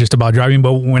asking just about driving,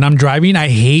 but when I'm driving, I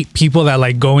hate people that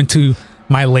like go into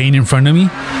my lane in front of me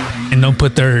and don't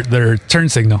put their turn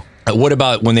signal. What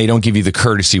about when they don't give you the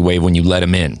courtesy wave when you let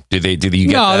them in? Do you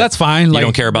get No, that? that's fine. You Like,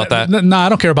 don't care about that? No, I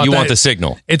don't care about that. You want the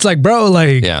signal. It's like, bro,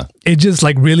 like, Yeah. it just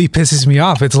like really pisses me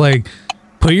off. It's like,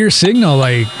 put your signal,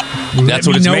 like, That's let what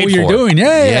me it's know made what you're for. doing.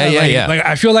 Yeah. Yeah. Like,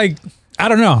 I feel like, I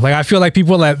don't know. Like, I feel like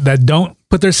people that don't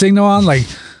put their signal on, like,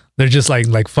 they're just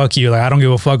like, fuck you. Like, I don't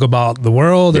give a fuck about the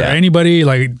world or anybody.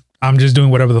 Like, I'm just doing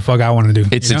whatever the fuck I want to do.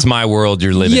 It's my world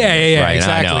you're living in. Yeah, right?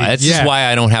 exactly. I know. That's just why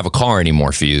I don't have a car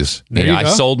anymore, Fuze. There you I go.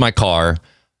 sold my car.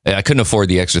 I couldn't afford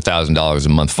the extra $1,000 a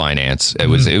month finance. It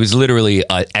was literally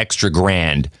an extra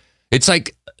 $1,000. It's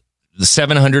like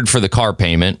 $700 for the car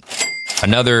payment.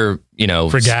 Another,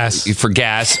 for gas. For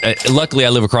gas. Luckily, I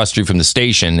live across the street from the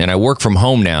station and I work from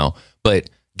home now. But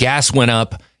gas went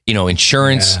up.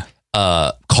 Insurance,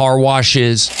 car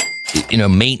washes.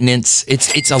 Maintenance.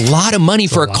 It's a lot of money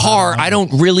for a car. I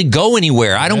don't really go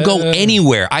anywhere. I don't go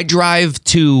anywhere. I drive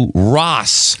to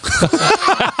Ross.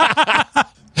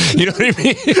 You know what I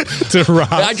mean? To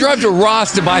Ross. I drive to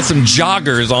Ross to buy some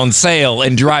joggers on sale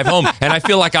and drive home, and I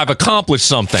feel like I've accomplished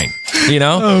something. And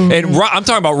I'm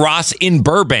talking about Ross in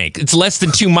Burbank. It's less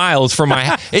than 2 miles from my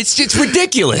house. It's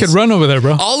ridiculous. Could run over there,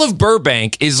 bro. All of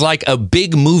Burbank is like a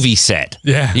big movie set.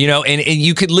 Yeah. And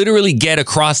you could literally get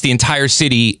across the entire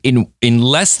city in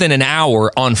less than an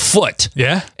hour on foot.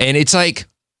 Yeah. And it's like,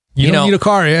 you don't need a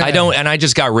car. Yeah. I don't, and I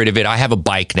just got rid of it. I have a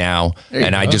bike now,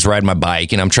 and I go. just ride my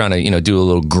bike, and I'm trying to, do a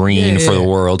little green for the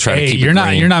world. Try to keep it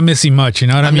green. You're not missing much. You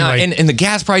know what I mean? Not, and the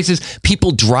gas prices,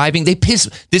 people driving, they piss.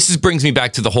 Brings me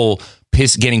back to the whole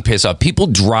getting pissed off. People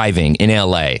driving in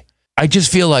LA. I just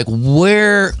feel like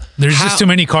there's just too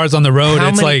many cars on the road.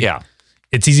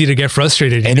 It's easy to get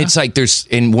frustrated. And it's like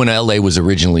when LA was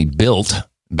originally built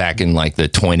back in like the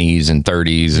 20s and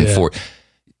 30s and 40s.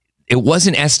 It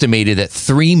wasn't estimated that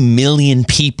 3 million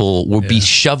people would be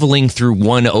shoveling through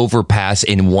one overpass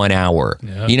in 1 hour.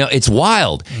 Yeah. It's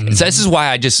wild. Mm-hmm. So this is why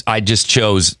I just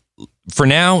chose, for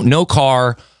now, no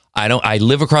car. I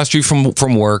live across the street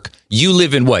from work. You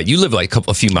live in what? You live like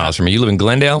a few miles from me. You live in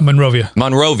Glendale? Monrovia.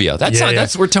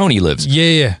 That's where Tony lives.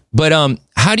 Yeah. But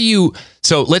how do you?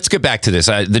 So let's get back to this.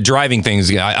 The driving things.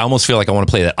 I almost feel like I want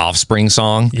to play that Offspring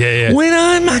song. Yeah. When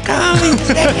I'm not going to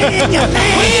stay in your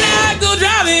lane. When I go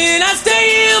driving, I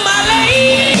stay in my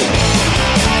lane.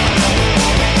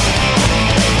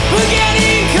 We're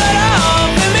getting cut off.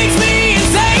 It makes me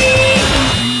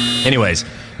insane. Anyways,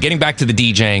 getting back to the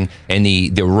DJing and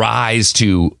the rise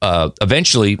to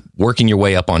eventually working your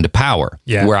way up onto Power.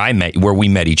 Yeah. Where we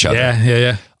met each other.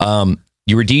 Yeah.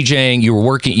 You were DJing. You were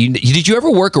working. Did you ever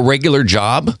work a regular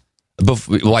job?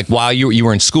 Like while you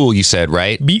were in school, you said,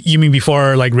 right? You mean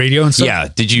before like radio and stuff? Yeah.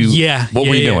 Did you? Yeah. What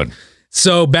were you doing?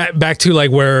 So back to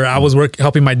like where I was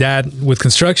helping my dad with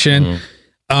construction.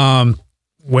 Mm-hmm.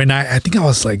 When I think I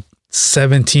was like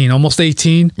 17, almost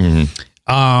 18.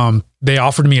 Mm-hmm. They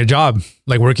offered me a job,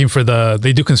 like working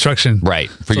they do construction. Right.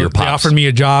 For your They pops. offered me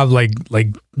a job, like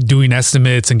doing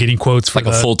estimates and getting quotes for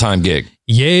like a full-time gig.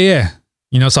 Yeah.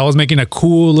 So I was making a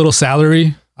cool little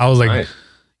salary. I was like, right.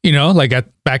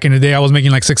 back in the day, I was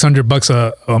making like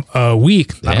 $600 a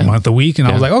week, not a month, a week. And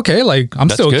I was like, okay, like I'm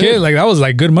still a kid. Like that was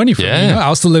like good money for me. I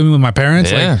was still living with my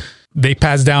parents. Yeah. Like they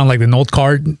passed down like the note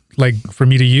card, like for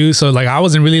me to use. So like, I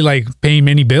wasn't really like paying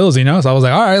many bills, So I was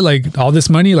like, all right, like all this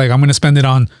money, like I'm going to spend it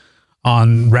on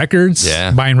records,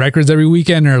 buying records every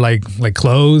weekend or like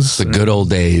clothes. The good old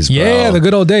days, bro. Yeah, the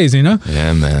good old days, Yeah,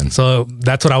 man. So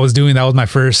that's what I was doing. That was my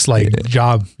first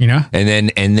job, And then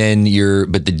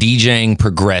but the DJing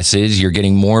progresses. You're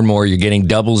getting more and more. You're getting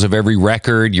doubles of every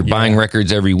record. You're buying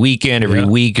records every weekend. Every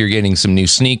week you're getting some new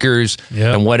sneakers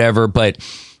and whatever. But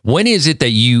when is it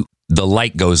that the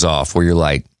light goes off where you're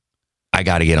like, I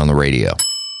got to get on the radio?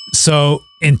 So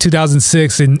in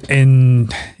 2006, in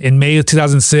May of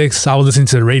 2006, I was listening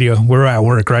to the radio. We were at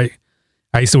work, right?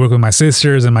 I used to work with my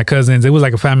sisters and my cousins. It was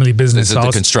like a family business. This is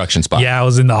the construction spot. Yeah, I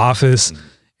was in the office,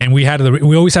 and we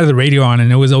always had the radio on,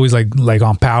 and it was always like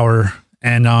on Power.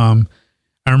 And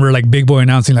I remember like Big Boy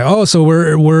announcing like, oh, so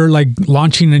we're like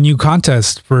launching a new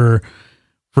contest for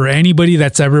anybody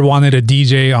that's ever wanted a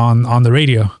DJ on the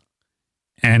radio.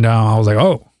 And I was like,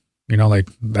 oh, like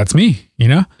that's me,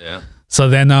 Yeah. So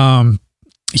then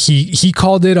he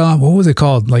called it what was it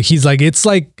called? Like he's like, it's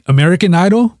like American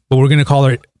Idol, but we're gonna call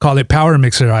it Power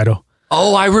Mixer Idol.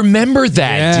 Oh, I remember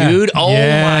that, dude. Oh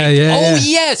my. Yeah. Oh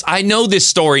yes, I know this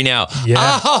story now. Yeah.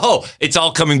 Oh, it's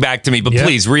all coming back to me. But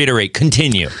please reiterate.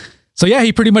 Continue. So yeah,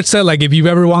 he pretty much said like, if you've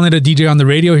ever wanted a DJ on the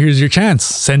radio, here's your chance.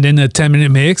 Send in a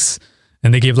 10-minute mix,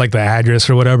 and they give like the address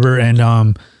or whatever,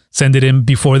 and send it in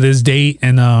before this date,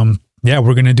 and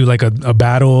we're gonna do like a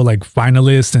battle, like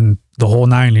finalist and the whole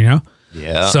nine,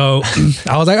 Yeah. So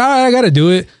I was like, all right, I gotta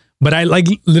do it, but I like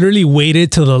literally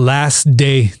waited till the last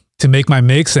day to make my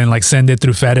mix and like send it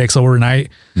through FedEx overnight.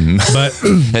 But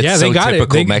That's they got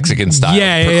typical it. Mexican style.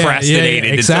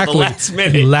 Procrastinated exactly. until the last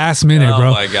minute. Last minute, oh bro.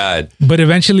 Oh my God. But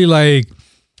eventually, like,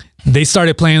 they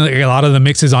started playing like a lot of the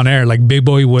mixes on air. Like Big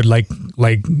Boy would like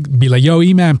be like, yo,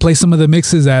 E-Man, play some of the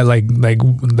mixes that like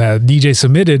that DJ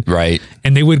submitted. Right.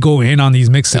 And they would go in on these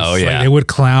mixes. Oh, yeah. Like, they would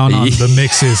clown on the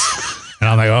mixes. And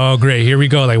I'm like, oh great, here we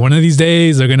go. Like one of these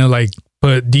days they're gonna like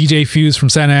put DJ Fuze from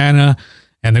Santa Ana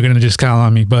and they're gonna just count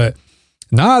on me. But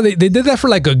nah, they did that for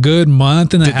like a good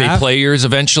month and a half. Did they play yours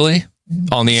eventually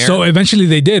on the air? So eventually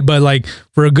they did, but like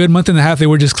for a good month and a half, they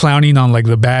were just clowning on like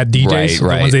the bad DJs, the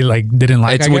ones they like didn't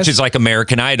like. Which is like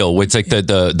American Idol. It's like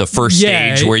the first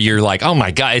stage where you're like, oh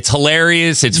my God, it's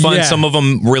hilarious, it's fun. Yeah. Some of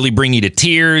them really bring you to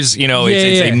tears.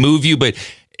 They move you, but.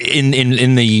 In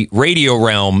the radio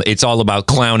realm, it's all about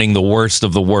clowning the worst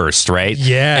of the worst, right?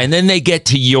 Yeah. And then they get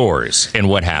to yours, and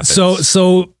what happens?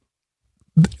 So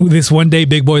this one day,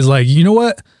 Big Boy's like, you know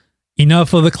what?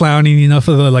 Enough of the clowning, enough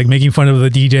of the like making fun of the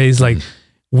DJs. Like,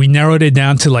 we narrowed it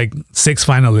down to like 6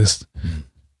 finalists.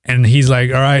 And he's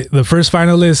like, all right, the first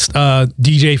finalist,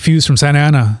 DJ Fuze from Santa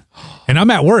Ana. And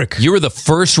I'm at work. You were the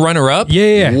first runner-up?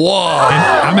 Yeah. Whoa.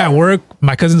 And I'm at work.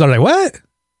 My cousins are like, what?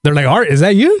 They're like, Art, is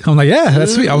that you? I'm like, yeah,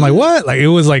 that's me. I'm like, what? Like, it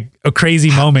was like a crazy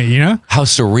moment, How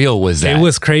surreal was that? It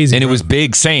was crazy. And bro. It was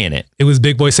Big saying it. It was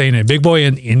Big Boy saying it. Big Boy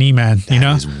and E-Man, It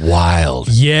was wild.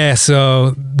 Yeah,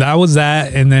 so that was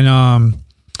that. And then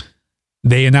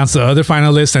they announced the other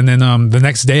finalists. And then the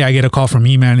next day I get a call from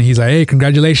E-Man. And he's like, hey,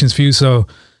 congratulations, Fuze. So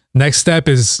next step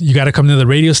is you got to come to the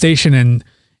radio station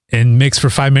and mix for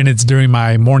 5 minutes during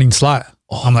my morning slot.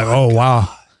 I'm like, oh,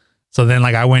 wow. So then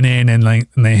like I went in and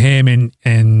him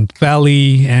and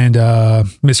Felly and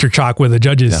Mr. Chalk were the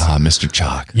judges. Mr.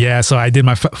 Chalk. Yeah, so I did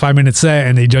my 5-minute set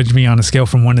and they judged me on a scale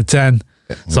from 1 to 10.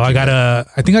 So I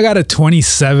think I got a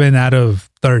 27 out of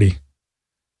 30.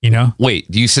 Wait,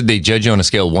 you said they judge you on a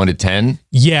scale of 1 to 10?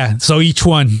 Yeah, so each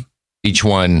one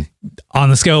on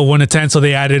the scale of 1 to 10, so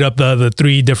they added up the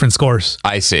 3 different scores.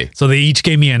 I see. So they each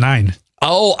gave me a 9.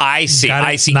 Oh, I see.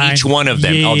 I see 9. each one of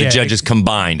them. Yeah, the judges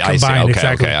combined. I see. Okay,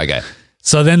 exactly. okay, I got it.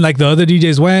 So then like the other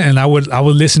DJs went and I would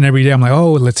listen every day. I'm like,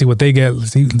 oh, let's see what they get.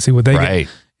 Let's see what they get.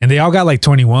 And they all got like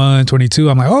 21, 22.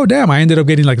 I'm like, oh, damn, I ended up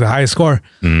getting like the highest score.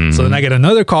 Mm-hmm. So then I get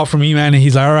another call from E-Man and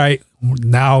he's like, all right,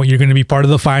 now you're going to be part of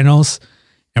the finals.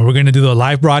 And we're going to do the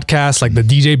live broadcast, like the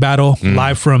DJ battle,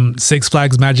 live from Six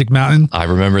Flags Magic Mountain. I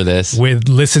remember this. With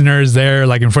listeners there,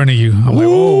 like in front of you. I'm like,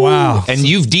 oh, wow. And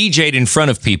you've DJ'd in front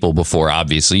of people before,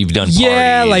 obviously. You've done parties.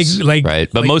 Yeah, like right?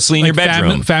 But like, mostly in your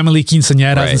bedroom. Family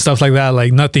quinceañeras and stuff like that.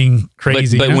 Like nothing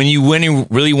crazy. But when you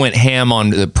really went ham on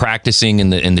the practicing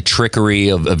and the trickery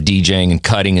of DJing and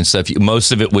cutting and stuff,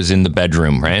 most of it was in the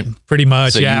bedroom, right? Pretty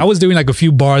much, so I was doing like a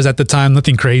few bars at the time,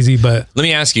 nothing crazy. But let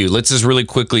me ask you, let's just really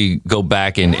quickly go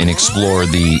back and explore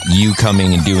you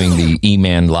coming and doing the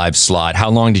E-Man live slot.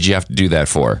 How long did you have to do that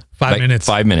for? 5 minutes.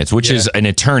 5 minutes, which is an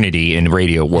eternity in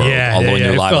radio world. Although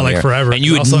you're live it felt on like air. forever. And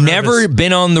you had never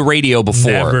been on the radio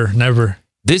before. Never.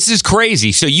 This is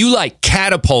crazy. So you like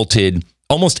catapulted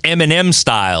almost Eminem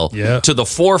style to the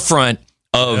forefront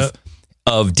of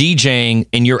DJing.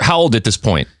 And you're how old at this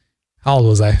point? How old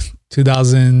was I?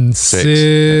 2006.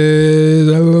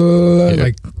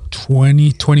 Like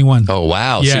 20, 21. Oh,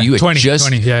 wow. Yeah, so you had 20,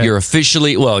 you're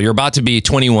officially, you're about to be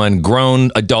 21,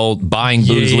 grown adult, buying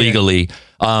booze legally.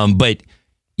 But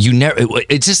you never,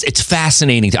 it's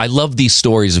fascinating. I love these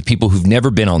stories of people who've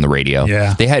never been on the radio.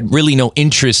 Yeah. They had really no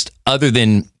interest other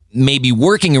than maybe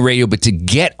working in radio, but to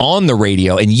get on the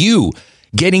radio and you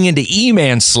getting into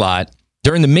E-Man slot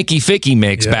during the Mickey Ficky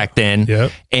mix back then.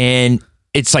 Yep. And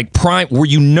it's like prime. Were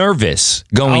you nervous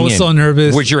going in? I was so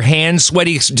nervous. Was your hands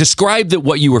sweaty? Describe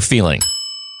what you were feeling.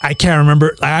 I can't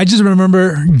remember. I just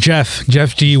remember Jeff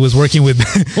G was working with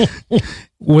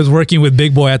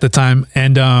Big Boy at the time,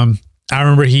 and I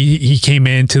remember he came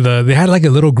into they had like a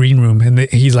little green room, and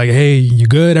he's like, "Hey, you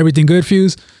good? Everything good,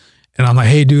 Fuze?" And I'm like,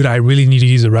 "Hey, dude, I really need to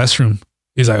use the restroom."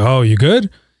 He's like, "Oh, you good?"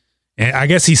 And I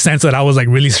guess he sensed that I was like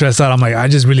really stressed out. I'm like, "I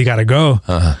just really gotta go."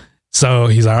 So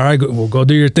he's like, "All right, well, go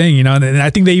do your thing," you know. And I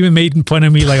think they even made fun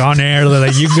of me like on air. They're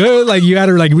like, "You good? Like you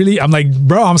gotta like really?" I'm like,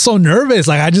 "Bro, I'm so nervous.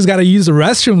 Like I just gotta use the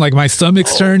restroom. Like my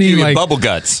stomach's turning. You like bubble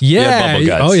guts. Yeah. Bubble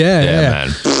guts. Oh yeah, man.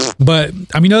 But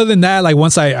I mean, other than that, like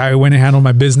once I went and handled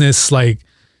my business, like,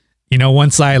 you know,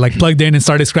 once I like plugged in and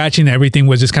started scratching, everything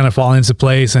was just kind of falling into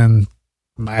place, and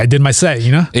I did my set,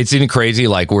 you know? It's even crazy,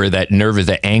 like where that nervous,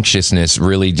 that anxiousness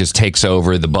really just takes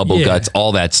over, the bubble guts,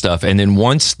 all that stuff. And then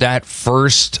once that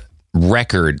first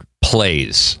record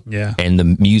plays and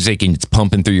the music and it's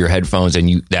pumping through your headphones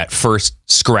and that first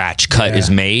scratch cut is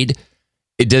made,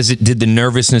 did the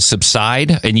nervousness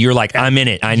subside? And you're like, I'm in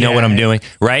it. I know what I'm doing,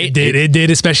 right? It did,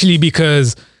 especially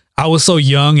because I was so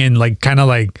young and like kind of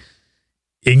like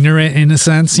ignorant in a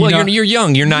sense. Well, you're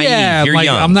young, you're naive, you're like,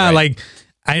 young. I'm not like,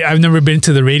 I've never been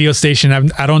to the radio station.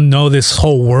 I don't know this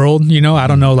whole world, you know? I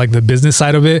don't know like the business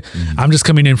side of it. I'm just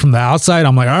coming in from the outside.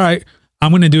 I'm like, all right,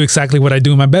 I'm going to do exactly what I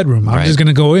do in my bedroom. I'm just going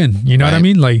to go in. You know what I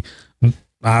mean? Like,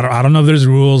 I don't know if there's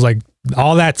rules. Like,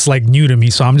 all that's like new to me.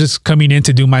 So I'm just coming in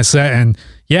to do my set. And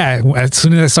yeah, as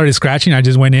soon as I started scratching, I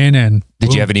just went in and...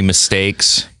 Did you have any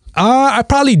mistakes? I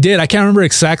probably did. I can't remember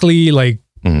exactly like...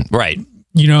 Right.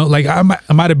 You know, like I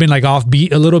might have been like off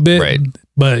beat a little bit. Right.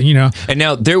 But, you know. And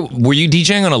now, were you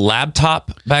DJing on a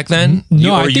laptop back then?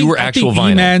 No, you were actual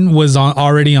vinyl? E-Man was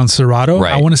already on Serato.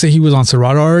 Right. I want to say he was on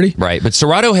Serato already. Right. But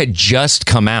Serato had just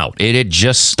come out. It had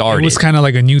just started. It was kind of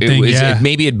like a new thing, It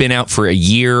maybe had been out for a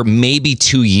year, maybe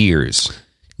 2 years.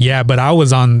 Yeah, but I was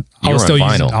still on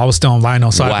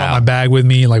vinyl. So I brought my bag with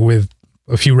me, like with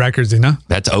a few records, you know?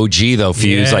 That's OG though,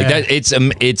 Fuze. Yeah. Like that,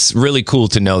 it's really cool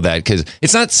to know that, because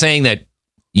it's not saying that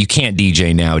you can't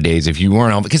DJ nowadays if you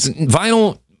weren't on, because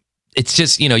vinyl, it's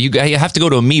just, you know, you have to go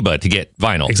to Amoeba to get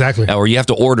vinyl. Exactly. Or you have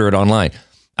to order it online.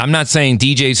 I'm not saying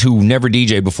DJs who never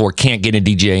DJ before can't get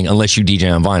into DJing unless you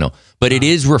DJ on vinyl, but it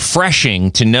is refreshing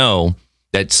to know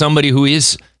that somebody who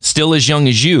is still as young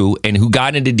as you and who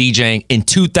got into DJing in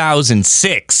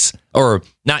 2006, or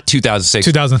not 2006,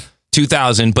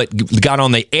 2000, but got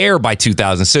on the air by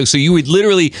 2006. So you had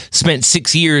literally spent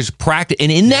 6 years practicing.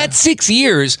 And in that 6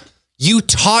 years, you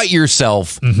taught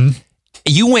yourself.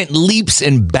 You went leaps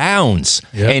and bounds.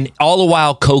 And all the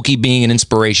while, Koki being an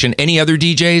inspiration. Any other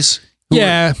DJs?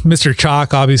 Mr.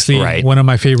 Chalk, obviously, one of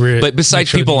my favorite. But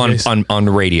besides people on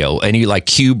the radio, any like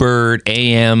Q-Bird,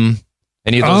 AM,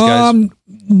 any of those guys?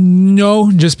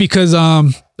 No, just because, I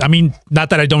mean, not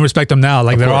that I don't respect them now.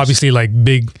 Like, they're obviously like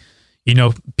big, you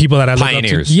know, people that I look up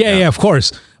to. Yeah, of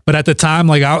course. But at the time,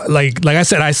 like I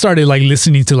said, I started like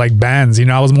listening to like bands. You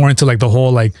know, I was more into like the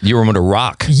whole like, you were into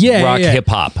rock, hip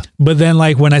hop. But then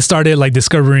like when I started like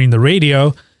discovering the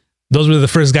radio, those were the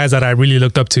first guys that I really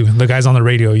looked up to. The guys on the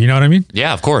radio. You know what I mean?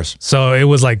 Yeah, of course. So it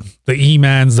was like the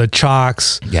E-Mans, the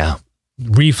Chalks,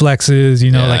 Reflexes.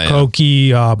 You know,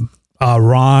 Koki,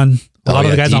 Ron. A lot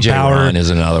of the guys DJ on Power. Ron is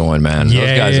another one, man. Those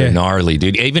guys are gnarly,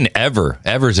 dude. Even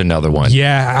Ever's another one.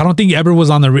 Yeah, I don't think Ever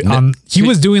was on the he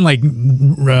was doing like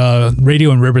radio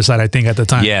in Riverside, I think, at the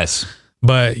time. Yes.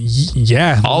 But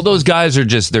yeah, all those guys are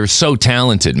just, they're so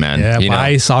talented, man. Yeah, you know?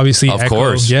 Vice, obviously, of Echo,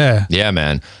 course. Yeah,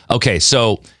 man. Okay,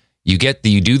 so you do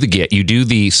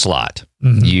the slot.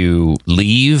 You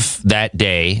leave that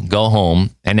day, go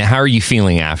home, and how are you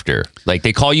feeling after? Like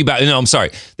they call you back. No, I'm sorry.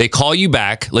 They call you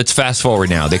back. Let's fast forward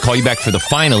now. They call you back for the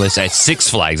finalists at Six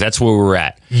Flags. That's where we're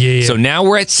at. Yeah. So now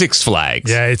we're at Six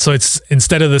Flags. Yeah. So it's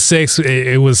instead of the 6,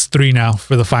 it was 3 now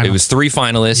for the final. It was 3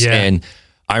 finalists, and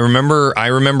I remember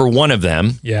one of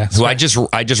them. Yeah. Who I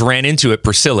just ran into at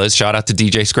Priscilla's. Shout out to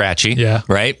DJ Scratchy. Yeah.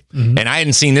 Right. And I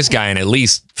hadn't seen this guy in at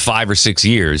least 5 or 6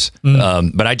 years.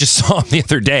 But I just saw him the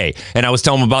other day, and I was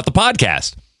telling him about the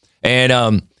podcast.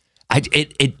 And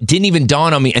it didn't even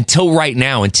dawn on me until right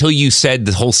now, until you said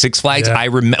the whole Six Flags. I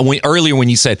remember earlier when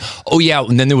you said, "Oh yeah,"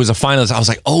 and then there was a finalist. I was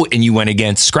like, "Oh," and you went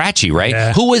against Scratchy, right?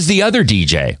 Yeah. Who was the other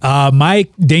DJ?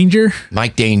 Mike Danger.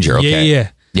 Mike Danger. Okay.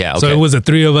 Yeah. Okay. So it was the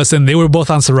 3 of us, and they were both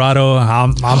on Serato.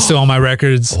 I'm still on my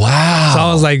records. Wow. So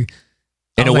I was like,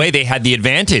 in a way, they had the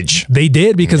advantage. They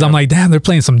did, because I'm like, damn, they're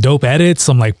playing some dope edits,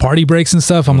 some like party breaks and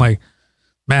stuff. I'm like,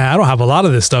 man, I don't have a lot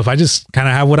of this stuff. I just kind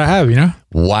of have what I have, you know?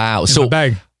 Wow. In my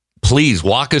bag. Please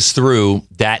walk us through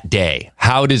that day.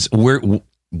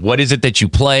 What is it that you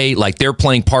play? Like they're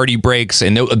playing party breaks,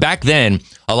 and back then,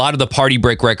 a lot of the party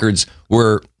break records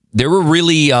were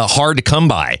really hard to come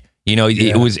by. You know,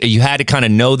 it was, you had to kind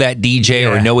of know that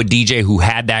DJ or know a DJ who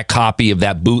had that copy of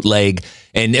that bootleg.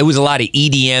 and it was a lot of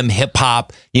EDM, hip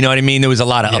hop. You know what I mean? There was a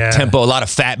lot of up tempo, a lot of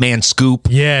Fat Man Scoop.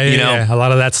 Yeah, you know, a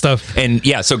lot of that stuff. And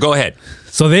so go ahead.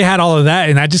 So they had all of that,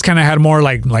 and I just kind of had more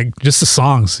like just the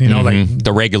songs, you know, like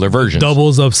the regular versions,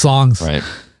 doubles of songs. Right.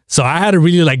 So I had to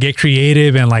really like get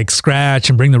creative and like scratch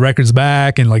and bring the records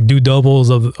back and like do doubles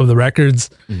of the records.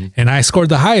 And I scored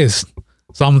the highest.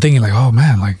 So I'm thinking like, oh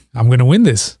man, like I'm going to win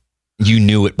this. You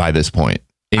knew it by this point.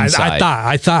 Inside.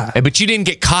 I thought. But you didn't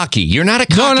get cocky. You're not a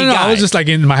cocky No. guy. I was just like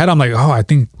in my head, I'm like, oh, I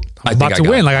think I'm about to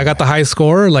win. Like I got the high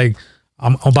score. Like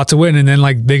I'm about to win. And then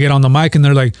like they get on the mic and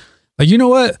they're like, you know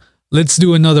what? Let's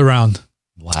do another round.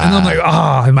 Wow. And I'm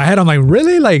like, in my head, I'm like,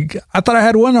 really? Like, I thought I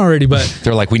had one already, but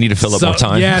they're like, we need to fill up more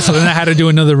time. Yeah. So then I had to do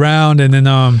another round. And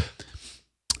then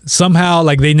somehow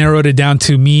like they narrowed it down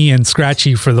to me and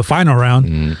Scratchy for the final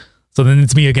round. So then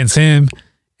it's me against him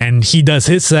and he does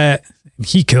his set.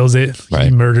 He kills it. Right.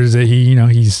 He murders it.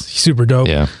 He's super dope.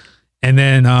 Yeah. And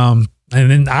then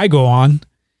I go on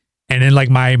and then like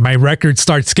my record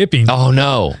starts skipping. Oh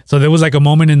no. So there was like a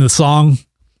moment in the song.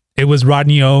 It was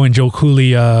Rodney O and Joe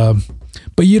Cooley,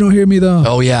 but you don't hear me though.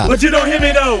 Oh yeah. But you don't hear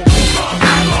me though.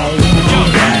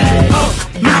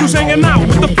 Look who's hanging out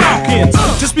with the Falcons.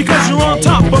 Just because you're on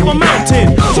top of a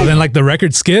mountain. So then like the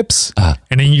record skips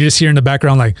and then you just hear in the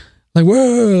background like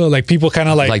whoa, like people kind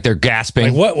of like they're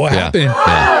gasping. Like what happened?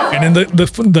 Yeah. And then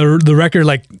the record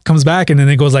like comes back and then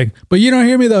it goes like, but you don't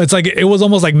hear me though. It's like it was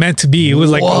almost like meant to be. It was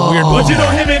like a weird. But you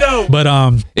don't hear me though.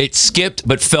 But it skipped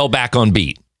but fell back on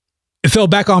beat. It fell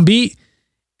back on beat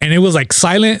and it was like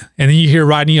silent and then you hear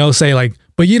Rodney O say like,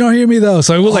 but you don't hear me though.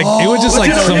 So it was like it was just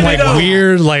like some like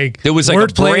weird like there was like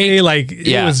wordplay, a break, like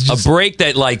it was just a break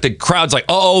that like the crowd's like,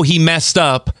 oh, he messed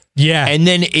up. Yeah. And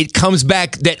then it comes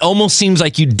back that almost seems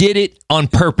like you did it on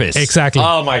purpose. Exactly.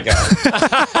 Oh my God.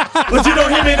 But you don't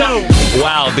hear me though.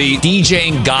 Wow, the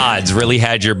DJing gods really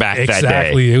had your back that day.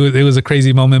 Exactly. It was a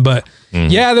crazy moment, but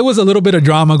yeah, there was a little bit of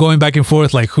drama going back and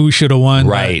forth, like who should have won.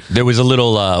 Right. There was a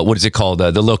little, what is it called?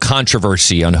 The little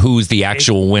controversy on who's the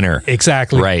actual winner.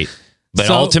 Exactly. Right. But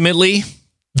So, ultimately,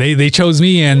 they chose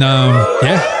me and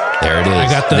yeah. there it is. I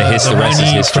got the rest is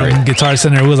money history. from Guitar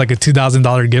Center. It was like a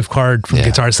 $2,000 gift card from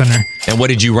Guitar Center. And what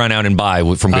did you run out and buy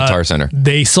from Guitar Center?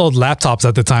 They sold laptops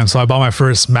at the time, so I bought my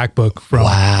first MacBook from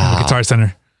Guitar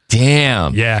Center.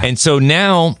 Damn. Yeah. And so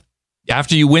now,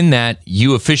 after you win that,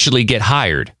 you officially get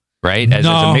hired, right? As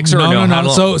a mixer? No.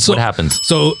 So what happens?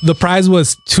 So the prize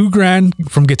was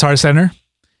 $2,000 from Guitar Center.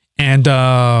 And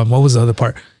what was the other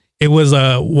part? It was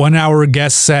a 1 hour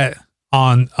guest set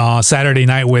on Saturday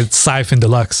night with Siphon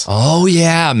Deluxe. Oh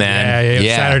yeah, man.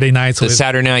 Yeah. Saturday nights. The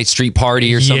Saturday night street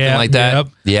party or something like that. Yep.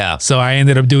 Yeah. So I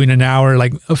ended up doing an hour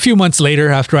like a few months later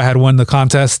after I had won the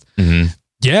contest.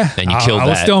 Yeah. And you killed I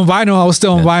was that. still on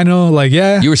vinyl. Like,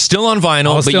 yeah. You were still on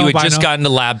vinyl, but you had just vinyl. gotten the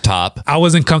laptop. I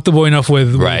wasn't comfortable enough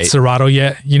with Serato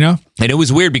yet, you know? And it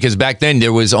was weird because back then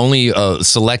there was only a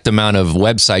select amount of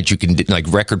websites you can, like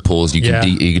record pools, you could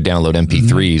download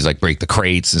MP3s, like Break the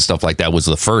Crates and stuff like that was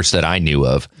the first that I knew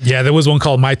of. Yeah, there was one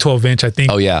called My 12-inch, I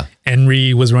think. Oh, yeah.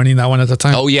 Henry was running that one at the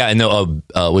time. Oh, yeah. And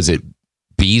was it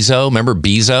Bezo? Remember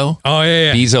Bezo? Oh,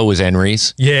 yeah. Bezo was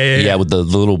Henry's. Yeah. With the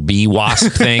little bee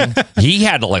wasp thing. He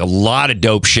had like a lot of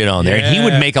dope shit on there. Yeah. He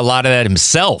would make a lot of that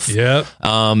himself. Yep.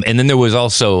 And then there was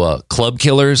also Club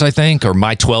Killers, I think, or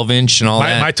My 12-inch and all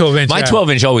that. My 12-inch. My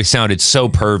 12-inch always sounded so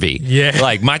pervy. Yeah.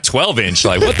 Like My 12-inch,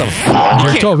 like what the fuck?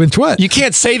 Your 12-inch what? You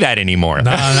can't say that anymore.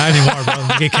 Nah, not anymore, bro.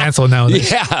 They get canceled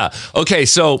nowadays. Yeah. Okay,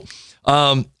 so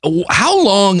how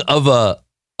long of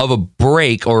a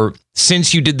break, or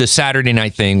since you did the Saturday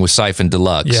night thing with Siphon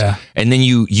Deluxe, and then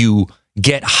you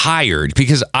get hired,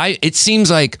 because it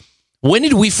seems like, when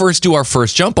did we first do our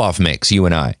first jump off mix, you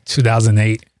and I?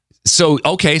 2008. So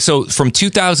from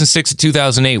 2006 to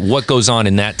 2008, what goes on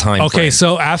in that time frame?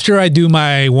 So after I do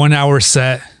my 1 hour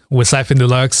set with Siphon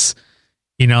Deluxe,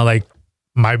 you know, like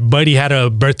my buddy had a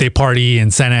birthday party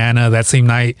in Santa Ana that same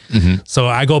night. So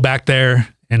I go back there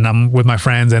and I'm with my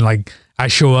friends and like I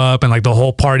show up and like the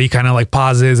whole party kind of like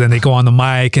pauses and they go on the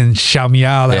mic and shout me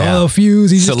out like, oh,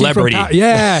 Fuze, he's celebrity.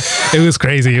 Yeah, it was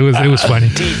crazy. It was funny.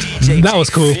 That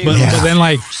was cool. But then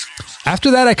like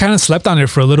after that, I kind of slept on it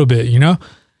for a little bit, you know?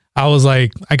 I was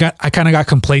like, I kind of got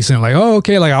complacent. Like, oh,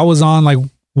 okay. Like I was on like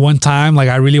one time, like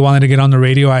I really wanted to get on the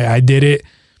radio. I did it.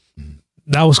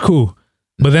 That was cool.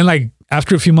 But then like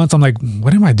after a few months, I'm like,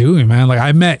 what am I doing, man? Like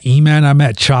I met E-Man, I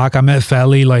met Chalk, I met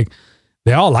Felly, like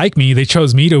they all like me. They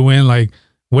chose me to win. Like,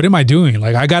 what am I doing?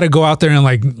 Like, I got to go out there and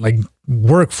like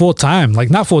work full time. Like,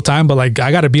 not full time, but like,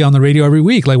 I got to be on the radio every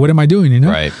week. Like, what am I doing? You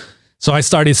know? Right. So I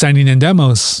started sending in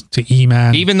demos to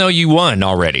E-Man. Even though you won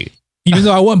already. Even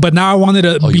though I won, but now I wanted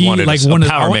to be like one of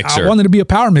power mixer. I wanted to be a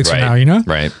power mixer now, you know?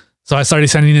 Right. So I started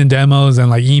sending in demos, and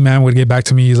like E-Man would get back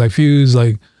to me. He's like, Fuze,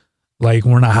 like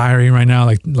we're not hiring right now.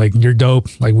 Like you're dope.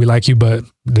 Like we like you, but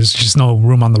there's just no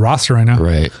room on the roster right now.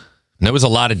 Right. And there was a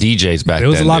lot of DJs back then. There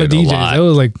was a lot of DJs. It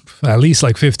was like at least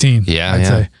like 15. Yeah, I'd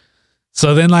say.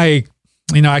 So then like,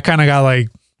 you know, I kind of got like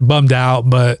bummed out,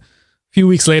 but a few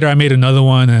weeks later I made another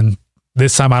one, and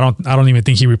this time I don't even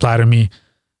think he replied to me.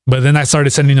 But then I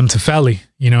started sending them to Felly,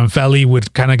 you know, and Felly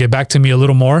would kind of get back to me a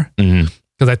little more.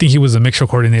 Because I think he was a mixer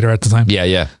coordinator at the time.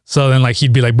 Yeah. So then like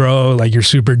he'd be like, bro, like you're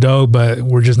super dope, but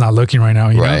we're just not looking right now.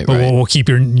 You know? But we'll keep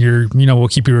your we'll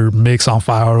keep your mix on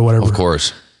file or whatever. Of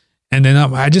course. And then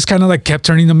I just kind of like kept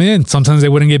turning them in. Sometimes they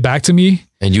wouldn't get back to me.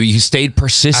 And you stayed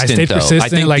persistent. I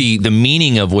think like, the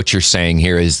meaning of what you're saying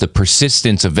here is the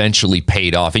persistence eventually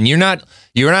paid off. And you're not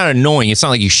annoying. It's not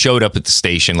like you showed up at the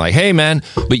station like, hey man,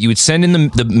 but you would send in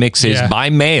the mixes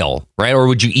by mail, right? Or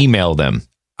would you email them?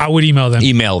 I would email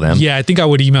them. Yeah, I think I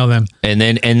would email them. And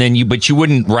then you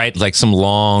wouldn't write like some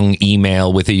long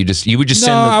email with it. You would just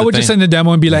send I would just send a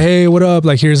demo and be like, hey, what up?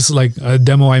 Like here's like a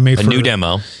demo I made a new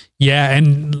demo. Yeah,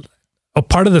 and a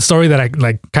part of the story that I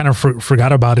like kind of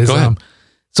forgot about is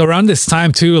so around this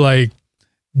time too, like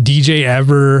DJ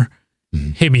Ever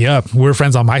hit me up. We were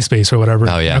friends on MySpace or whatever.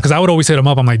 Oh yeah, because I would always hit him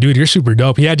up. I'm like, dude, you're super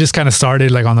dope. He had just kind of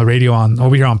started like on the radio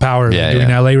over here on Power, doing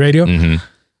LA radio.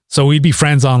 So we'd be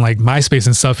friends on like MySpace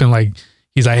and stuff. And like,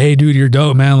 he's like, hey dude, you're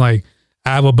dope, man. Like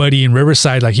I have a buddy in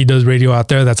Riverside, like he does radio out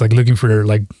there that's like looking for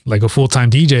like a full-time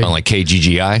DJ. On like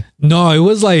KGGI? No, it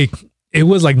was like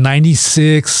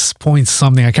 96 point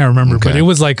something. I can't remember, but it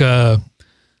was like a,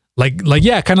 kind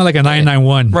of like a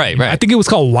 991. Right. I think it was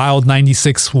called Wild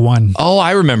 96.1. Oh,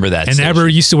 I remember that. And Ever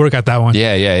used to work at that one.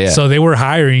 Yeah. So they were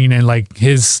hiring, and like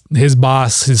his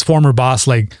boss, his former boss,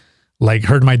 like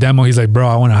heard my demo. He's like, bro,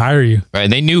 I want to hire you. Right.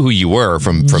 And they knew who you were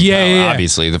from Power,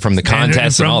 obviously, from the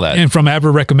contest and all that. And from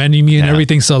Ever recommending me and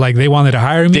everything. So like they wanted to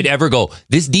hire me. Did Ever go,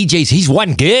 this he's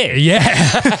one gig?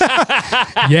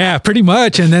 Yeah. Yeah, pretty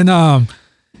much. And then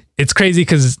it's crazy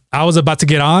because I was about to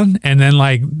get on, and then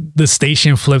like the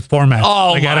station flipped format.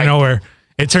 Oh, like out of nowhere.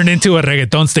 It turned into a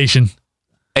reggaeton station.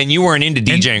 And you weren't into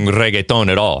DJing reggaeton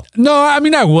at all? No, I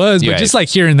mean I was, but just like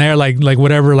here and there, like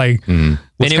whatever, like. And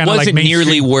it wasn't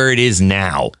nearly where it is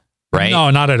now, right? No,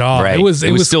 not at all. Right.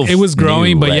 It was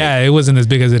growing, but it wasn't as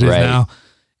big as it is now.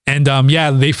 And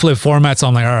they flipped formats. So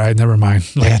I'm like, all right, never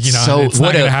mind. Like, it's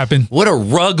not gonna happen. What a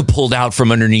rug pulled out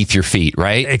from underneath your feet,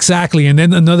 right? Exactly. And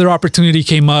then another opportunity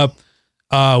came up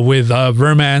with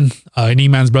Verman, and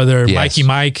E-Man's brother, Mikey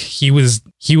Mike. He was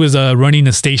running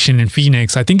a station in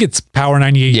Phoenix. I think it's Power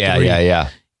 98. Yeah.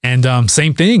 And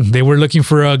same thing. They were looking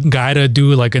for a guy to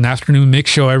do like an afternoon mix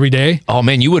show every day. Oh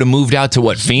man, you would have moved out to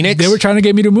what, Phoenix? They were trying to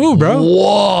get me to move, bro.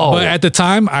 Whoa. But at the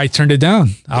time, I turned it down.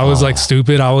 I was like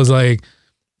stupid. I was like,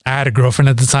 I had a girlfriend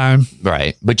at the time.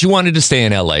 Right. But you wanted to stay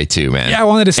in LA too, man. Yeah, I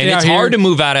wanted to stay out here. And it's hard to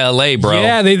move out of LA, bro.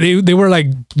 Yeah, they were like,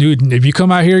 dude, if you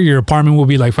come out here, your apartment will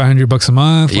be like $500 a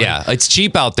month. Yeah, like, it's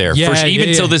cheap out there. Yeah,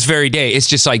 Even till this very day. It's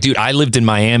just like, dude, I lived in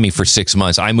Miami for 6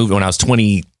 months. I moved when I was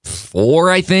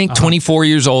 24, I think. 24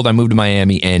 years old. I moved to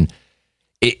Miami, and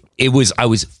I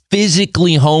was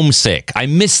physically homesick. I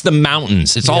miss the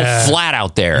mountains. It's all flat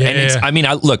out there.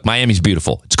 Look, Miami's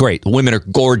beautiful. It's great. The women are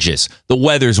gorgeous. The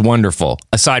weather's wonderful,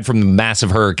 aside from the massive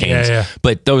hurricanes.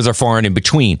 But those are far and in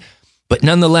between. But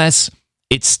nonetheless,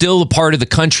 it's still a part of the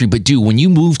country. But dude, when you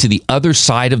move to the other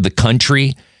side of the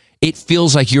country, it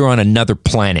feels like you're on another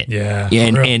planet. Yeah.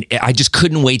 And I just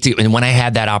couldn't wait to, and when I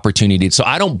had that opportunity. So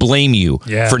I don't blame you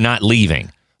for not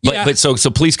leaving. But so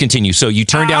please continue. So you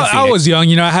turned down Phoenix. I was young,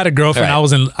 I had a girlfriend. Right. I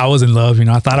was in love,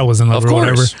 I thought I was in love or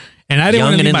whatever. And I didn't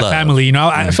want to leave my family,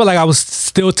 I felt like I was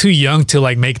still too young to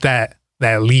like make that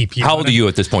leap. How old are you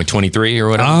at this point? 23 or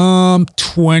whatever?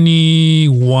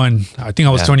 21. I think I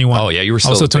was 21. Oh yeah, you were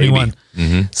still also 21.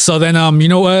 Mm-hmm. So then you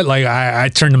know what? Like I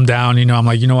turned them down, I'm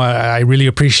like, you know what? I really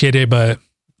appreciate it, but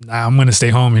I'm gonna stay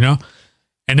home, And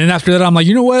then after that, I'm like,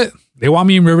 you know what? They want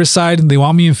me in Riverside, they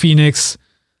want me in Phoenix.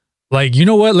 Like, you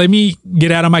know what? Let me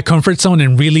get out of my comfort zone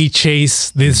and really chase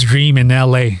this dream in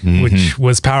LA, which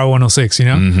was Power 106,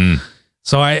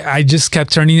 So I just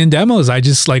kept turning in demos. I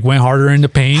just like went harder in the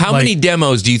paint. How many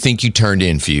demos do you think you turned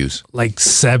in, Fuze? Like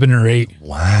 7 or 8.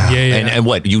 Wow. Yeah. And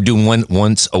what, you do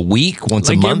once a week, once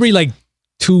a month? Like every like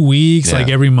 2 weeks, like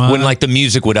every month. When like the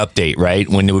music would update, right?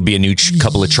 When there would be a new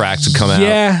couple of tracks would come out.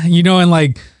 Yeah, and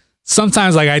like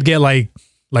sometimes like I'd get like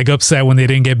upset when they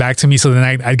didn't get back to me. So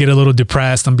then I'd get a little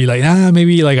depressed and be like,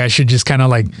 maybe like I should just kind of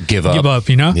like give up,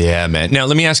 Yeah, man. Now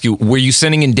let me ask you, were you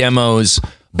sending in demos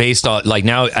based on like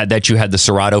now that you had the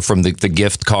Serato from the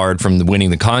gift card from winning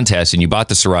the contest, and you bought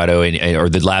the Serato or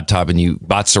the laptop, and you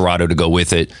bought Serato to go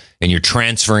with it, and you're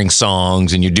transferring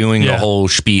songs and you're doing the whole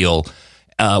spiel.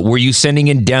 Were you sending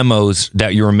in demos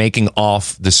that you were making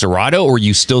off the Serato, or were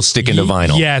you still sticking to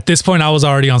vinyl? Yeah, at this point I was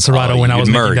already on Serato when I was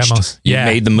merged. making demos. You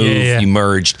made the move, you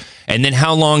merged. And then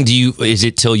how long is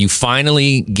it till you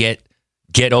finally get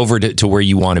over to where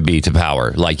you want to be to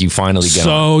power? Like you finally get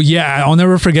on. Yeah, I'll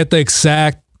never forget the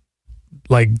exact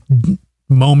like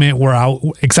moment where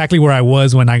I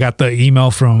was when I got the email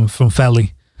from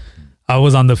Felly. I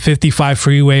was on the 55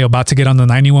 freeway about to get on the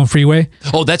 91 freeway.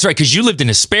 Oh, that's right, because you lived in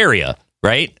Hesperia,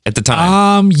 right? At the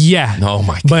time. Yeah. Oh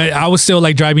my God. But I was still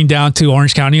like driving down to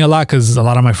Orange County a lot because a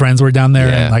lot of my friends were down there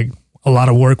and like a lot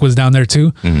of work was down there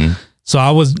too. Mm-hmm. So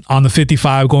I was on the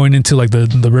 55 going into like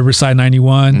the Riverside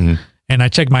 91 and I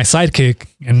checked my Sidekick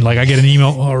and like I get an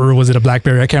email, or was it a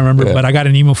BlackBerry? I can't remember, but I got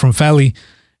an email from Felly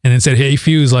and it said, "Hey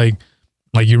Fuze, like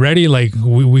you ready? Like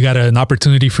we got an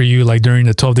opportunity for you like during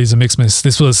the 12 Days of Mixmas."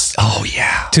 This was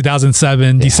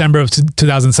 2007, December of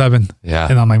 2007. Yeah.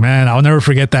 And I'm like, man, I'll never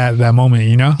forget that moment,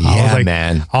 you know? I was like,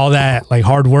 man. All that like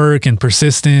hard work and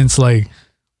persistence like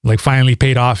finally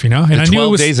paid off, you know? And the I knew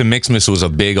 12 Days of Mixmas was a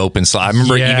big open slot. I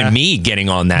remember even me getting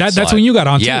on that slot. That's when you got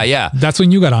on too. Yeah. That's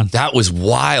when you got on. That was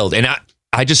wild. And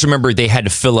I just remember they had to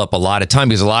fill up a lot of time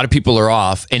because a lot of people are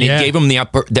off, and it gave them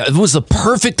it was the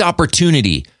perfect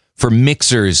opportunity for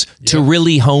mixers to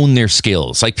really hone their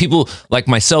skills. Like people like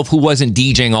myself who wasn't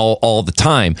DJing all the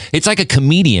time. It's like a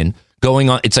comedian going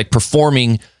on. It's like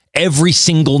performing every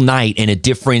single night in a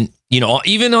different, you know,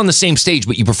 even on the same stage,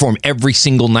 but you perform every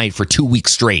single night for 2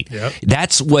 weeks straight. Yep.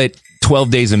 That's what 12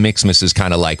 Days of Mixmas is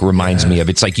kind of like, reminds me of.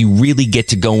 It's like you really get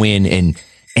to go in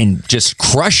and just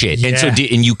crush it. And so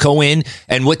and you go in,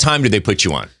 and what time did they put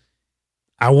you on?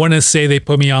 I want to say they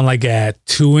put me on like at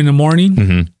 2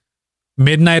 a.m.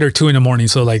 Midnight or 2 a.m.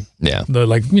 So like, the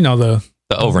like, you know, the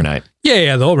overnight.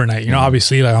 Yeah. The overnight, you know,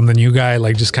 obviously like I'm the new guy,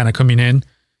 like just kind of coming in,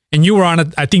 and you were on it.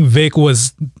 I think Vic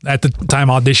was at the time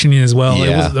auditioning as well.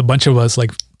 It was a bunch of us,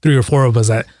 like 3 or 4 of us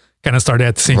that kind of started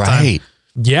at the same time.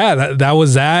 Yeah. That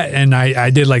was that. And I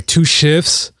did like 2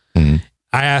 shifts.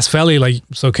 I asked Felly like,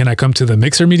 "So can I come to the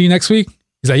mixer meeting next week?"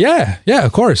 He's like, yeah,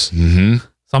 of course. So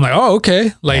I'm like, oh,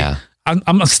 okay. Like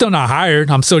I'm still not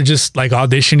hired. I'm still just like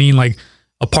auditioning, like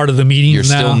a part of the meeting. You're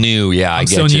still new. Yeah, I'm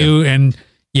still new. And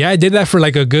I did that for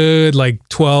like a good like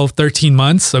 12, 13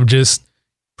 months of just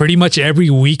pretty much every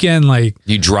weekend. Like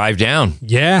you drive down.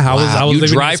 Yeah. I was you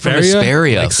living drive in from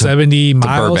Hesperia like 70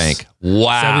 miles. Burbank.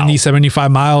 Wow. 70, 75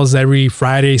 miles every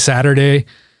Friday, Saturday.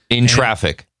 In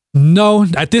traffic. No,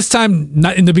 at this time,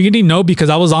 not in the beginning, no, because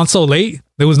I was on so late.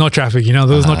 There was no traffic, you know,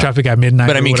 there was no traffic at midnight.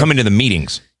 But I mean, coming to the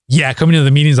meetings. Yeah, coming to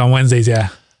the meetings on Wednesdays,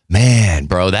 Man,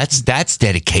 bro, that's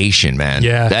dedication, man.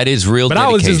 Yeah. That is real But dedication.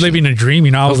 I was just living a dream,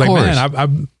 you know. I was like,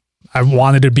 man, I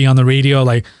wanted to be on the radio.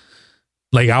 Like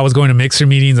I was going to mixer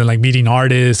meetings and like meeting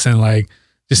artists and like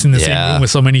just in the same room with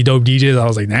so many dope DJs. I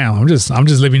was like, damn, I'm just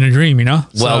living a dream, you know?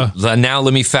 Well, now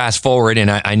let me fast forward, and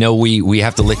I know we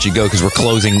have to let you go because we're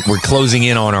closing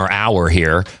in on our hour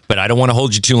here, but I don't want to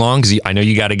hold you too long because I know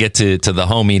you got to get to the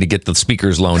homie to get the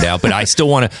speakers loaned out, but I still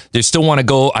want to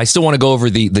go over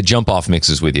the jump off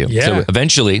mixes with you. Yeah. So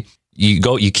eventually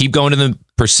you keep going to the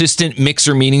persistent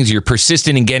mixer meetings. You're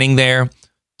persistent in getting there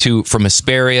from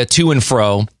Hesperia to and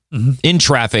fro in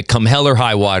traffic, come hell or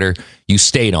high water, you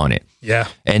stayed on it. Yeah.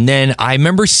 And then I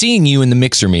remember seeing you in the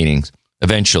mixer meetings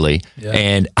eventually. Yeah.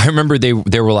 And I remember they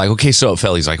were like, okay, so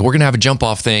Felly's like, we're going to have a jump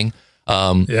off thing.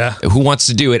 Who wants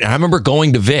to do it? And I remember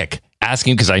going to Vic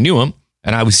asking, because I knew him,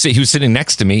 and he was sitting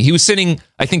next to me. He was sitting,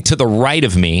 I think, to the right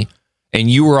of me,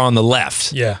 and you were on the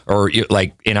left. Yeah.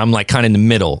 And I'm like kind of in the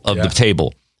middle of the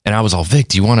table. And I was all, Vic,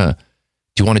 do you want to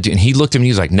do? And he looked at me,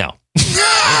 he was like, no.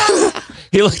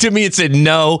 He looked at me and said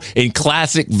no in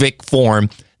classic Vic form.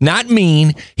 Not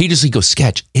mean. He goes,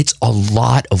 Sketch, it's a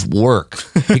lot of work.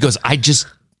 He goes,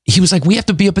 he was like, we have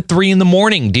to be up at 3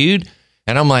 a.m, dude.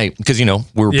 And I'm like, because, you know,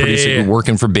 we were producing,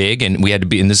 working for Big, and we had to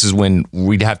be, and this is when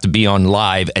we'd have to be on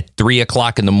live at 3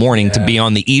 o'clock in the morning to be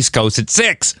on the East Coast at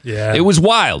 6. Yeah. It was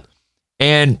wild.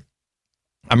 And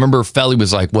I remember Felly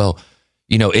was like, well,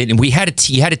 you know, and you had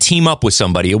to team up with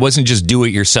somebody. It wasn't just do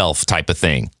it yourself type of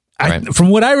thing. Right? From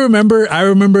what I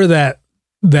remember that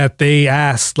they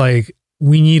asked, like,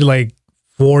 we need like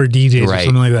 4 DJs or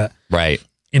something like that. Right.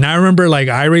 And I remember like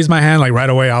I raised my hand like right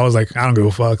away. I was like, I don't give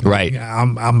a fuck. Right. Like,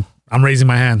 I'm raising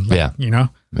my hand. Like, you know?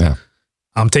 Yeah.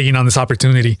 I'm taking on this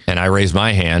opportunity. And I raised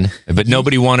my hand, but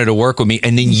nobody wanted to work with me.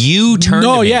 And then you turned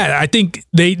to me. I think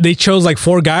they chose like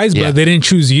 4 guys, but they didn't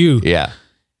choose you. Yeah.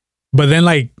 But then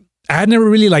like I had never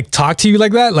really like talked to you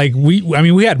like that. Like we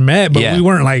had met, but we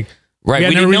weren't like, right. We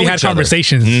had never really had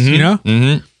conversations, you know?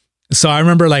 Mm-hmm. So I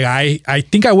remember like, I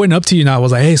think I went up to you and I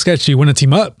was like, hey, Sketch, you want to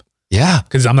team up? Yeah.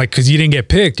 Cause I'm like, cause you didn't get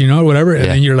picked, you know, whatever. And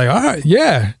then you're like, all right,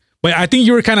 yeah. But I think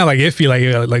you were kind of like iffy,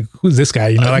 like who's this guy?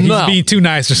 You know, like he's being too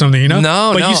nice or something, you know?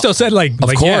 But you still said like,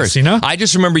 of course, yes, you know? I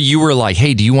just remember you were like,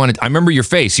 hey, do you want to, I remember your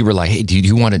face. You were like, hey, do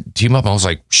you want to team up? I was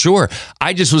like, sure.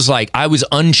 I just was like, I was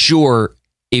unsure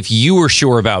if you were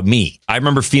sure about me. I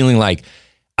remember feeling like,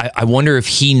 I wonder if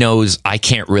he knows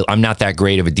I'm not that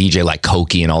great of a DJ like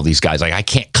Koki and all these guys. Like I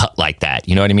can't cut like that.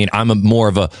 You know what I mean? I'm more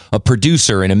of a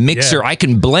producer and a mixer. Yeah. I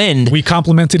can blend. We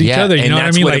complemented each other. You know what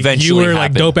I mean? Like you were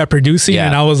like dope at producing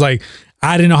and I was like,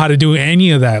 I didn't know how to do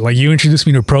any of that. Like you introduced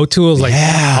me to Pro Tools, like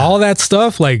all that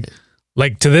stuff.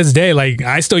 Like to this day, like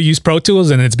I still use Pro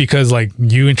Tools and it's because like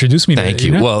you introduced me to it. Thank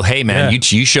you. Know? Well, hey man,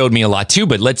 you showed me a lot too,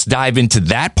 but let's dive into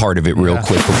that part of it real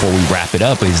quick before we wrap it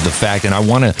up is the fact, and I'm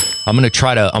going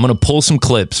to pull some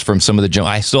clips from some of the jump.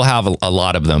 I still have a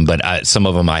lot of them, but some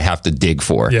of them I have to dig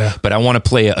for. Yeah. But I want to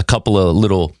play a couple of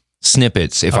little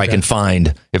snippets if I can find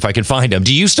them.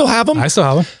 Do you still have them? I still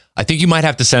have them. I think you might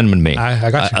have to send them to me. I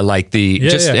got you. I like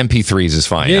MP3s is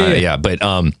fine. Yeah. But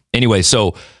anyway,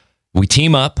 so we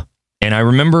team up. And I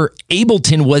remember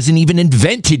Ableton wasn't even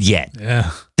invented yet. Yeah.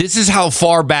 This is how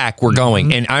far back we're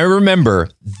going. And I remember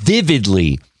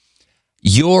vividly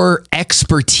your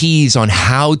expertise on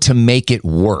how to make it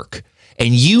work.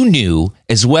 And you knew,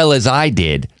 as well as I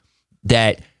did,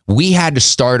 that we had to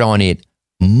start on it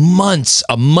a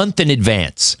month in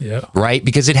advance. Yeah. Right?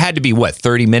 Because it had to be,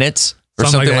 30 minutes? Or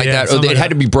something like that. Or it had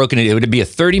to be broken. It would be a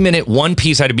 30-minute. One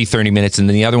piece had to be 30 minutes, and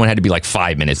then the other one had to be like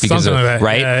 5 minutes. Because something like that.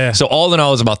 Right? Yeah. So all in all,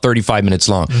 it was about 35 minutes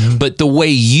long. But the way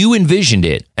you envisioned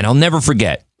it, and I'll never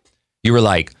forget, you were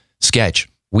like, Sketch,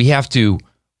 we're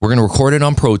going to record it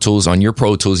on Pro Tools, on your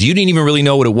Pro Tools. You didn't even really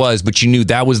know what it was, but you knew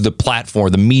that was the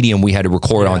platform, the medium we had to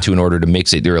record onto in order to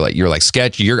mix it. You're like,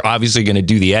 Sketch, you're obviously going to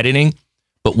do the editing,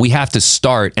 but we have to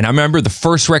start. And I remember the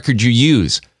first record you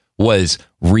used was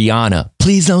Rihanna,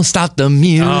 Please Don't Stop the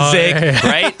Music,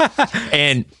 right?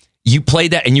 And you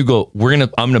played that and you go,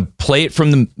 I'm going to play it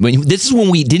from this is when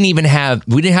we didn't have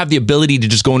the ability to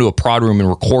just go into a prod room and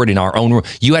record in our own room.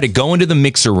 You had to go into the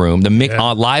mixer room,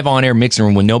 live on air mixing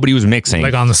room when nobody was mixing.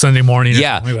 Like on the Sunday morning.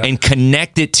 Yeah. And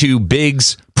connect it to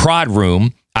Big's prod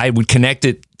room. I would connect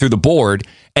it through the board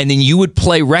and then you would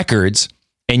play records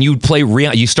and you would play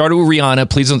Rihanna. You started with Rihanna,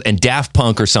 Please Don't, and Daft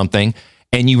Punk or something.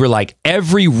 And you were like,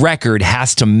 every record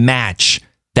has to match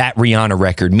that Rihanna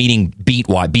record, meaning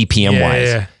beat-wise, BPM-wise.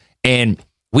 Yeah. And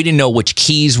we didn't know which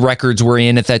keys records were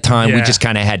in at that time. Yeah. We just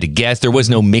kind of had to guess. There was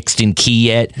no mixed-in key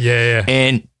yet. Yeah.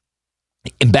 And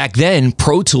back then,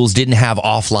 Pro Tools didn't have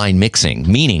offline mixing,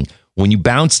 meaning when you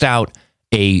bounced out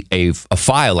a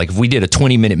file, like if we did a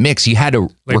 20-minute mix, you had to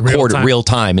record it real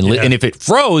time. And if it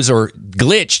froze or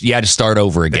glitched, you had to start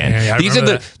over again. Yeah, these are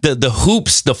the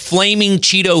hoops, the flaming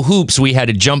Cheeto hoops we had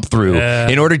to jump through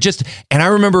in order and I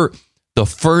remember the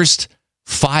first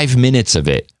 5 minutes of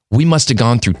it, we must have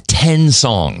gone through 10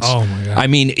 songs. Oh my God. I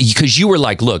mean, because you were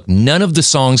like, look, none of the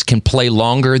songs can play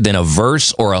longer than a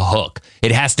verse or a hook.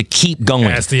 It has to keep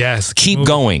going. Keep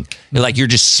going. Like you're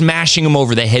just smashing them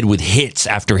over the head with hits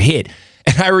after hit.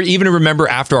 And I even remember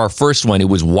after our first one, it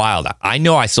was wild. I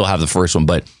know I still have the first one,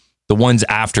 but the ones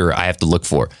after I have to look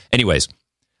for. Anyways,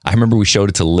 I remember we showed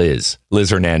it to Liz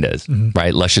Hernandez,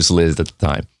 right? Luscious Liz at the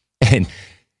time. And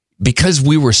because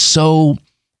we were so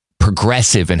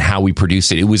progressive in how we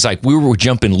produced it, it was like we were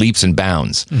jumping leaps and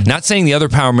bounds. Not saying the other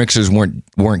power mixers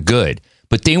weren't good,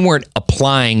 but they weren't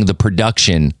applying the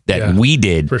production that we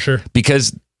did. For sure.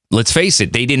 Because let's face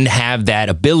it, they didn't have that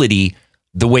ability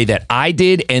the way that I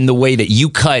did and the way that you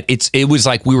cut. It was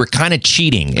like we were kind of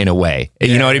cheating in a way.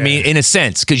 You know what I mean? In a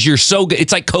sense, because you're so good.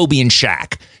 It's like Kobe and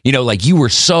Shaq. You know, like you were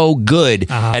so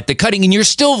good at the cutting and you're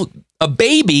still a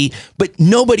baby, but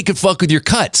nobody could fuck with your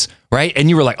cuts, right? And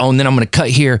you were like, oh, and then I'm going to cut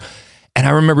here. And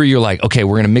I remember you're like, okay,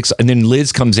 we're going to mix. And then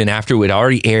Liz comes in after it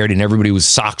already aired and everybody's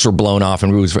socks were blown off.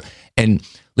 And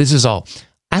Liz is all,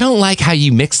 I don't like how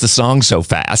you mix the song so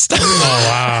fast.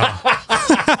 Oh, wow.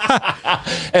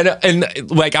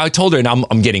 and like I told her, and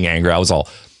I'm getting angry. I was all,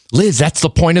 Liz, that's the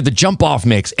point of the jump off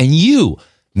mix. And you,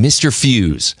 Mr.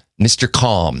 Fuze, Mr.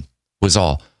 Calm, was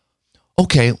all,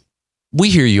 okay, we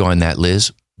hear you on that,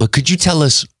 Liz, but could you tell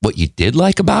us what you did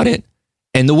like about it?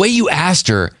 And the way you asked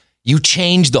her, you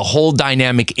changed the whole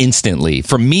dynamic instantly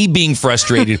from me being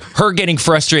frustrated, her getting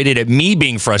frustrated at me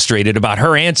being frustrated about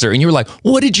her answer. And you were like,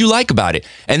 what did you like about it?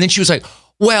 And then she was like,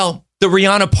 well, the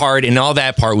Rihanna part and all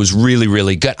that part was really,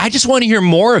 really good. I just want to hear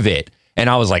more of it. And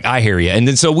I was like, I hear you. And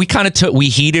then so we kind of we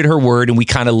heeded her word, and we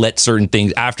kind of let certain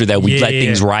things after that. We let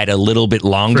things ride a little bit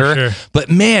longer. Sure. But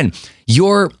man,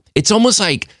 it's almost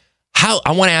like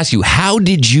I want to ask you, how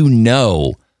did you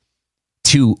know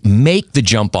to make the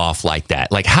jump off like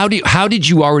that? Like, how did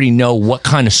you already know what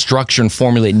kind of structure and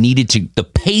formula it needed the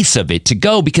pace of it to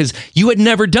go? Because you had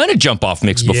never done a jump off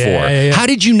mix before. Yeah. How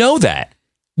did you know that?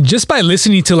 Just by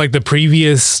listening to like the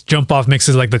previous jump off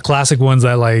mixes, like the classic ones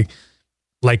that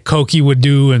like Koki would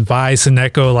do and Vice and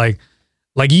Echo, like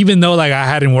even though like I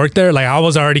hadn't worked there, like I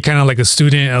was already kind of like a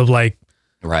student of like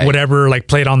whatever like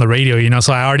played on the radio, you know?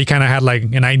 So I already kind of had like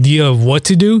an idea of what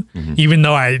to do, even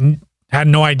though I had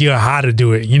no idea how to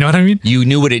do it. You know what I mean? You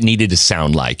knew what it needed to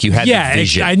sound like. You had the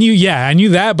vision. I knew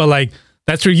that, but like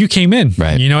that's where you came in.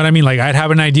 Right. You know what I mean? Like I'd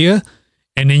have an idea,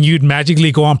 and then you'd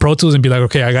magically go on Pro Tools and be like,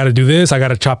 okay, I got to do this. I got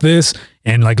to chop this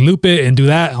and like loop it and do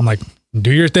that. I'm like,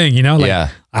 do your thing, you know? Like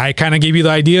I kind of gave you the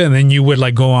idea, and then you would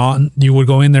like go in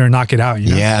there and knock it out.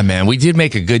 You know? Yeah, man. We did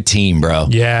make a good team, bro.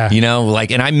 Yeah. You know,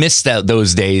 like, and I missed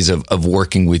those days of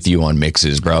working with you on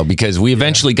mixes, bro, because we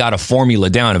eventually got a formula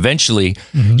down. Eventually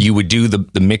you would do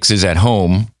the mixes at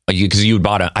home because you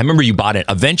bought I remember you bought it.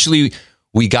 Eventually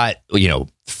we got,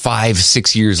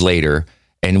 5-6 years later,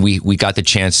 and we got the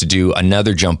chance to do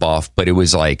another jump off, but it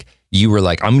was like, you were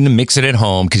like, I'm going to mix it at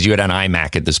home because you had an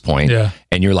iMac at this point. Yeah.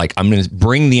 And you're like, I'm going to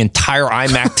bring the entire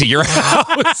iMac to your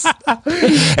house.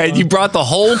 And you brought the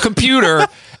whole computer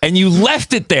and you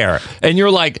left it there. And you're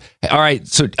like, all right,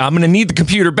 so I'm going to need the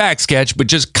computer back, Sketch, but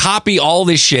just copy all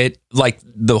this shit, like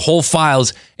the whole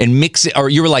files, and mix it. Or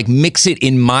you were like, mix it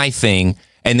in my thing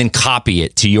and then copy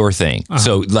it to your thing.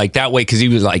 So like that way, because you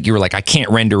were like, I can't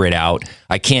render it out.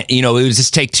 I can't, it would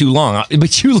just take too long.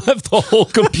 But you left the whole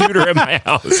computer at my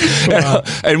house. Wow.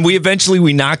 And we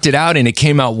knocked it out, and it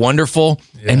came out wonderful.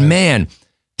 Yeah. And man,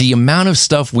 the amount of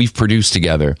stuff we've produced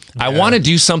together. Yeah. I want to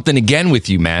do something again with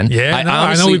you, man. Yeah,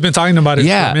 I know we've been talking about it for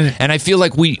a minute. And I feel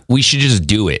like we should just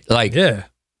do it. Like,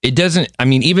 it doesn't,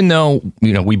 even though,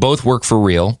 we both work for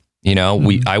Real,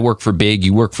 I work for Big,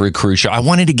 you work for a Cruz Show. I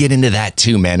wanted to get into that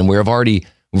too, man. And we've already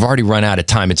run out of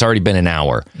time. It's already been an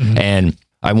hour. And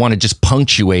I want to just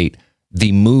punctuate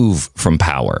the move from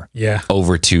Power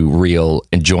over to Real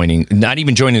and not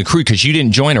even joining the crew, because you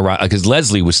didn't join because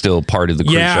Leslie was still part of the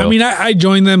Cruz Show. I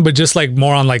joined them, but just like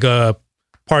more on like a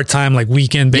part-time, like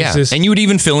weekend basis. And you would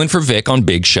even fill in for Vic on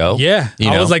Big Show. Yeah.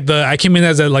 I was like I came in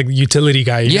as a like utility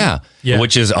guy. Yeah.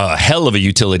 Which is a hell of a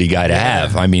utility guy to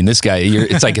have. I mean, this guy,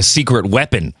 it's like a secret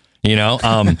weapon,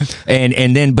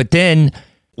 but then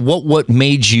what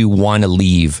made you want to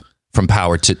leave from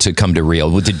Power to come to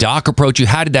Real? Did Doc approach you?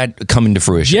 How did that come into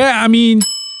fruition? Yeah.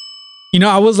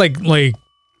 I was like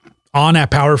on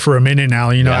at Power for a minute now,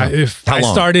 I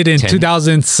started in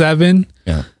 2007.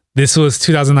 Yeah. This was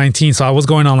 2019, so I was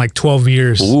going on like 12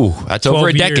 years. Ooh, that's over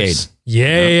a decade.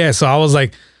 Yeah. So I was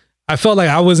like, I felt like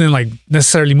I wasn't like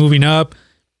necessarily moving up.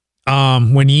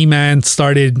 When E-Man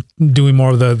started doing more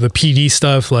of the PD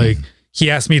stuff, like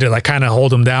he asked me to like kind of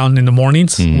hold him down in the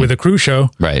mornings with a Cruz Show.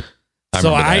 Right.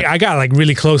 I got like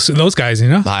really close to those guys,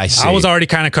 I see. I was already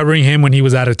kind of covering him when he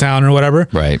was out of town or whatever.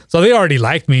 Right. So they already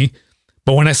liked me.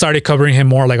 But when I started covering him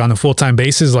more like on a full-time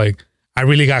basis, like I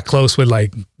really got close with I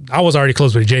was already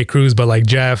close with Jay Cruz, but like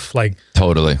Jeff, like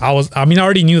totally. I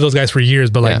already knew those guys for years,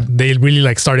 but like they really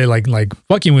like started like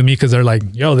fucking with me because they're like,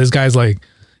 yo, this guy's like,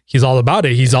 he's all about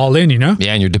it. He's all in, Yeah,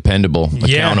 and you're dependable,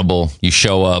 accountable. You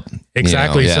show up.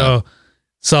 Exactly.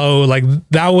 So like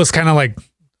that was kind of like,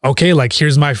 okay, like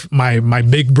here's my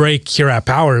big break here at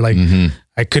Power. Like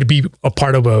I could be a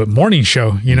part of a morning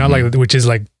show, like which is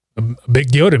like a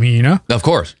big deal to me, Of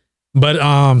course. But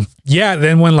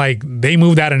then when like they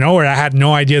moved out of nowhere, I had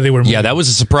no idea they were moving. Yeah, that was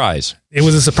a surprise. It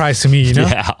was a surprise to me,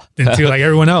 Yeah. Until like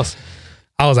everyone else.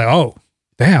 I was like, oh,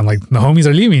 damn, like the homies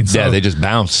are leaving. So, yeah, they just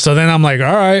bounced. So then I'm like,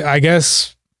 all right, I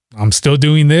guess I'm still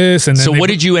doing this. And then so what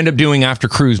did you end up doing after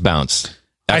Cruz bounced?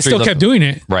 I still kept doing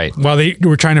it. Right. While they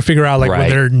were trying to figure out like what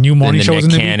their new morning shows.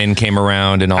 And Cannon came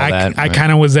around and all that. I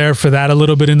kind of was there for that a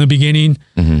little bit in the beginning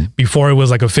before it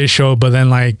was like a fish show. But then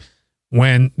like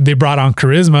when they brought on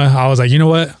Charisma, I was like, you know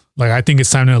what? Like, I think it's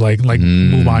time to like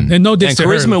move on. And no diss to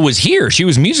her. And Charisma was here. She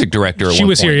was music director at one point. She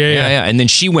was here, yeah. And then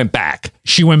she went back.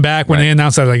 When they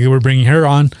announced that like they were bringing her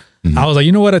on. I was like,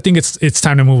 you know what? I think it's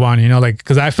time to move on, like,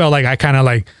 because I felt like I kind of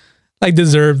like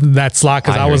deserved that slot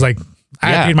because I was like,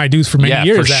 I had paid my dues for many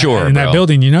years in that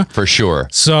building, For sure.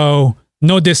 So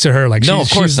no diss to her. Like, no, of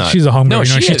course not. She's a homegirl. No,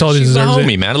 she totally deserves it. She's a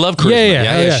homie, man. I love Charisma.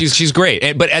 Yeah. She's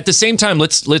great. But at the same time,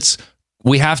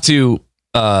 we have to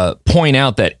point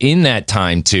out that in that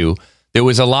time too, there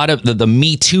was a lot of the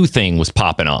Me Too thing was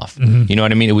popping off. You know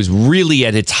what I mean? It was really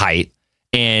at its height,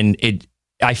 and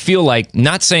I feel like,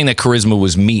 not saying that charisma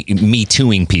was me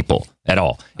tooing people at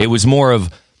all. It was more of,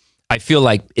 I feel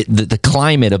like the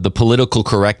climate of the political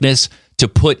correctness to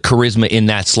put charisma in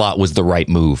that slot was the right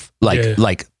move.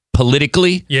 Like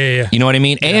politically. Yeah. You know what I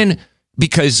mean? Yeah. And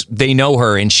because they know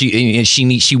her and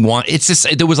it's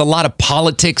just, there was a lot of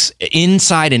politics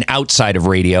inside and outside of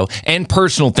radio and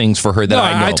personal things for her that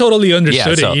I know. I totally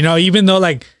understood it. You know, even though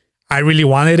like I really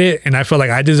wanted it and I felt like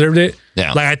I deserved it.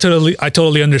 Yeah. Like I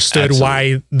totally understood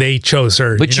why they chose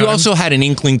her. But you also had an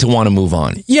inkling to want to move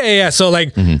on. Yeah. So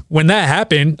like when that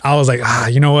happened, I was like,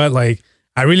 you know what? Like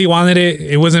I really wanted it.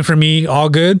 It wasn't for me. All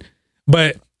good.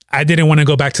 But I didn't want to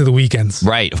go back to the weekends.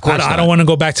 Right. Of course. I don't want to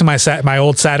go back to my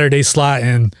old Saturday slot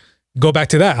and go back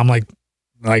to that. I'm like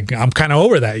I'm kind of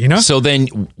over that, you know? So then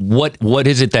what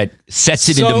is it that sets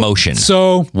it into motion?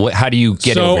 So how do you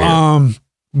get over here?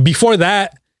 Before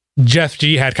that, Jeff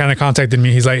G had kind of contacted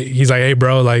me. He's like, hey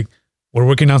bro, like we're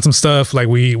working on some stuff. Like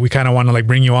we kind of want to like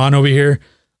bring you on over here.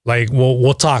 Like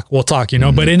we'll talk, you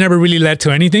know, but it never really led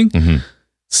to anything.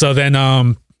 So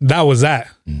then, that was that.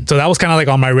 So that was kind of like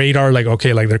on my radar. Like,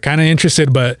 okay, like they're kind of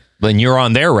interested, but then you're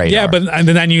on their radar. Yeah. And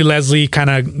then I knew Leslie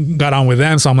kind of got on with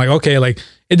them. So I'm like, okay, like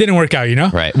it didn't work out, you know?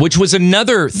 Right. Which was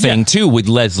another thing too, with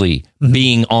Leslie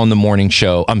being on the morning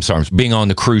show. I'm sorry, being on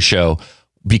the Cruz Show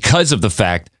because of the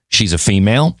fact she's a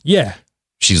female. Yeah.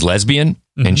 She's lesbian.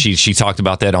 And she talked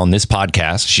about that on this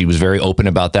podcast. She was very open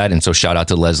about that. And so shout out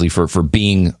to Leslie for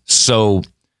being so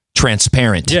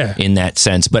transparent in that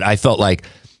sense. But I felt like,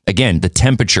 again, the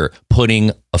temperature,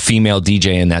 putting a female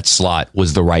DJ in that slot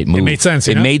was the right move. It made sense.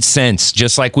 It made sense.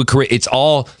 Just like with Korea, it's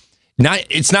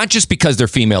not just because they're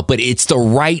female, but it's the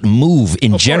right move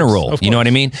in general. You know what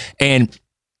I mean? And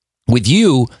with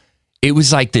you, it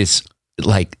was like this,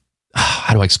 like,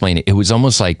 how do I explain it? It was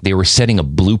almost like they were setting a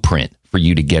blueprint for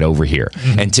you to get over here.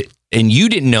 And you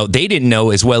didn't know, they didn't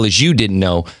know as well as you didn't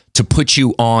know to put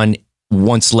you on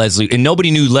once Leslie, and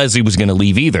nobody knew Leslie was going to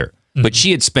leave either. But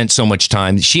she had spent so much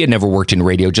time. She had never worked in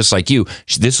radio, just like you.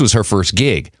 This was her first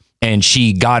gig. And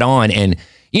she got on. And,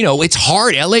 you know, it's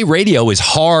hard. LA radio is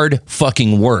hard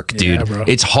fucking work, dude. Yeah, bro.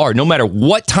 It's hard. No matter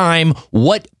what time,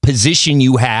 what position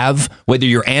you have, whether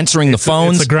you're answering the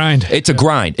phones. It's a grind. It's a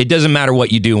grind. It doesn't matter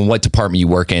what you do and what department you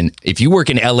work in. If you work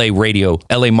in LA radio,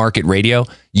 LA market radio,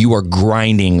 you are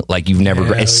grinding like you've never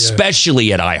grinded,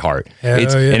 especially at iHeart.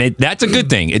 And that's a good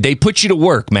thing. They put you to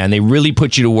work, man. They really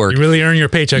put you to work. You really earn your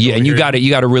paycheck. Yeah, and you got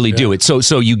to really do it.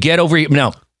 So you get over here.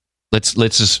 Now, let's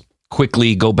just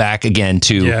quickly go back again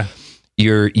to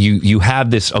you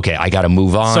have this. Okay, I got to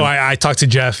move on. So I talked to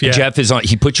Jeff. Yeah. Jeff is on.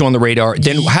 He put you on the radar.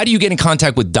 Then how do you get in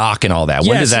contact with Doc and all that?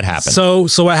 When does that happen?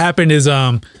 So what happened is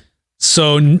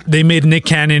so they made Nick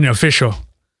Cannon official.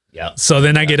 Yeah. So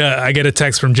then I get a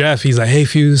text from Jeff. He's like, "Hey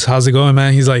Fuze, how's it going,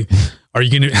 man?" He's like, "Are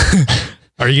you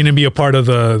gonna be a part of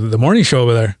the morning show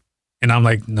over there?" And I'm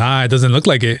like, "Nah, it doesn't look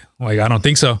like it. Like, I don't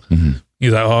think so."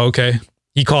 He's like, "Oh, okay."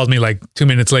 He called me like 2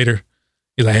 minutes later.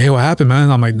 He's like, "Hey, what happened, man?"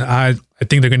 I'm like, I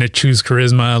think they're gonna choose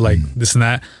charisma, like this and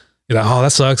that. He's like, "Oh,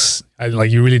 that sucks.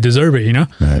 You really deserve it, you know?"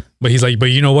 Right. But he's like,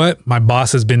 "But you know what? My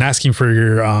boss has been asking for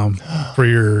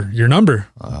your number,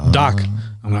 Doc."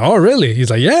 I'm like, "Oh, really?" He's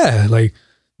like, "Yeah, like,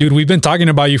 dude, we've been talking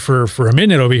about you for a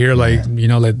minute over here. Like, you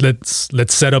know, let's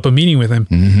set up a meeting with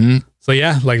him." So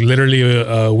yeah, like literally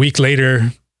a week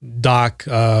later, Doc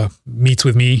meets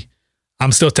with me.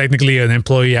 I'm still technically an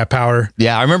employee at Power.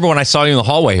 Yeah, I remember when I saw you in the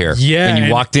hallway here. Yeah, and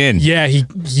you walked in. Yeah,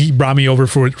 he brought me over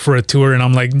for a tour, and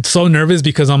I'm like so nervous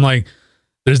because I'm like,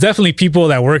 there's definitely people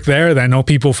that work there that know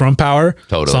people from Power.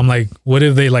 Totally. So I'm like, what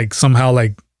if they like somehow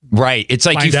like. Right. It's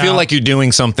like you feel like you're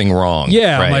doing something wrong.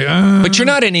 Yeah. Right? I'm like, but you're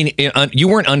not you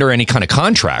weren't under any kind of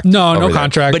contract. No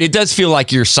contract. But it does feel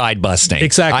like you're side busting.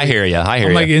 Exactly. I hear you.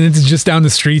 I'm like, and it's just down the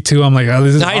street too. I'm like, oh,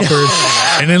 this is awkward.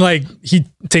 And then like he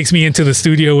takes me into the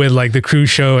studio with like the Cruz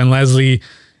Show and Leslie.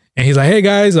 And he's like, "Hey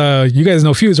guys, you guys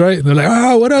know Fuze, right?" And they're like,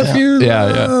 "Oh, what up,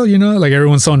 Fuze?" Oh, you know, like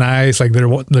everyone's so nice. Like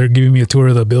they're giving me a tour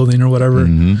of the building or whatever.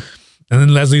 And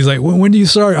then Leslie's like, "When do you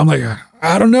start?" I'm like,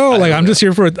 "I don't know. Like, I'm just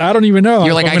here for it. I don't even know."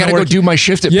 You're like, "I gotta go do my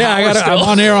shift at Power." I'm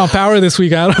on air on Power this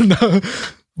week. I don't know.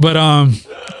 But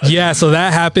yeah, so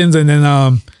that happens, and then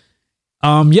I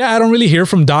don't really hear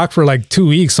from Doc for like 2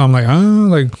 weeks. So I'm like,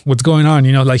 like what's going on?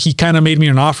 You know, like he kind of made me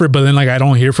an offer, but then like I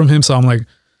don't hear from him. So I'm like,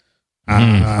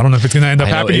 I don't know if it's gonna end up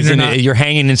happening or not. You're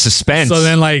hanging in suspense. So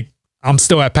then like I'm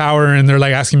still at Power, and they're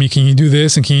like asking me, "Can you do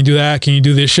this and can you do that? Can you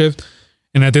do this shift?"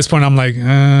 And at this point, I'm like,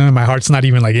 my heart's not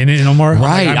even like in it no more.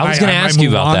 Right. I was going to ask you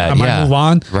about that. I might move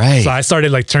on. Right. So I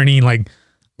started like turning like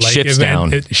shifts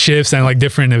down. Shifts and like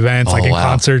different events, like in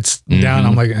concerts down.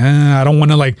 I'm like, I don't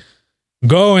want to like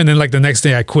go, and then like the next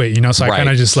day I quit, you know? So I Right. kind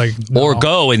of just like, Or no.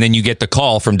 go, and then you get the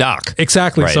call from Doc.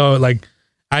 Exactly. Right. So like,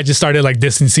 I just started like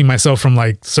distancing myself from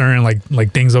like certain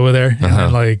like things over there. And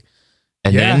then like,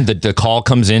 And Yeah. then the call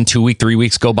comes in 2 weeks, 3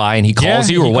 weeks go by, and he calls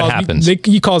you, or he what calls me- happens?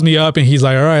 he calls me up and he's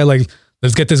like, all right, like,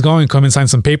 let's get this going. Come and sign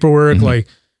some paperwork. Mm-hmm. Like,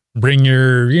 bring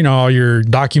your, you know, all your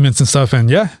documents and stuff. And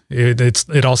yeah,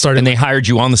 it all started. And they hired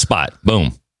you on the spot.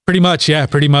 Boom. Pretty much. Yeah,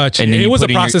 pretty much. And then It you was a put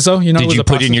in your- process though. You know, it did was you a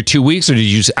put in process. your 2 weeks, or did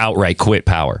you just outright quit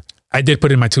Power? I did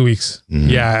put in my 2 weeks.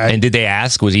 Yeah. And did they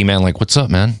ask? Was E-Man like, "What's up,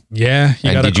 man?" Yeah.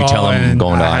 And got a did you call tell him and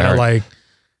going to I had to iHeart?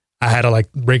 I had to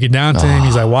like break it down to him.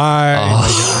 He's like, why?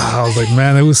 Like, I was like,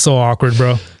 man, it was so awkward,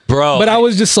 bro. But I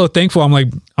was just so thankful. I'm like,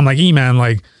 E-Man,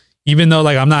 like, even though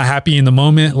like I'm not happy in the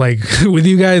moment, like with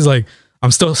you guys, like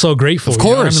I'm still so grateful. Of you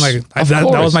know what course. I mean? Like Of that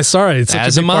course. was my start. It's such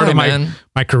As a big am part I, of man.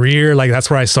 my career. Like that's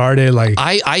where I started. Like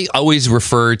I always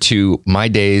refer to my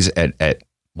days at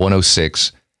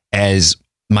 106 as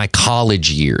my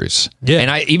college years. Yeah.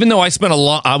 And even though I spent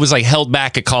I was like held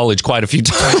back at college quite a few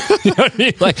times. You know what I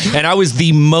mean? Like, and I was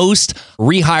the most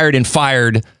rehired and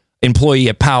fired employee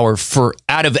at Power for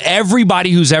out of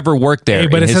everybody who's ever worked there. hey,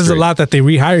 but in it says a history. lot that they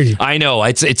rehired you. I know.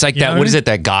 It's like You know that. what What I is mean? it?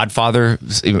 That Godfather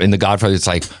in the Godfather. It's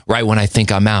like right when I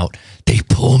think I'm out, they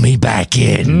pull me back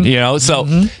in. Mm-hmm. You know. So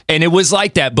and it was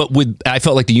like that. But I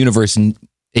felt like the universe.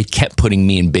 It kept putting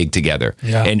me and Big together.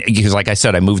 Yeah. And because, like I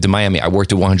said, I moved to Miami. I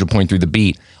worked at 100.3 The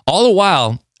Beat. All the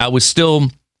while, I was still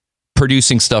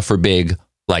producing stuff for Big,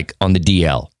 like on the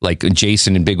DL. Like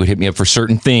Jason and Big would hit me up for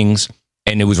certain things,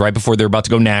 and it was right before they were about to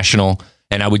go national,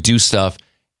 and I would do stuff.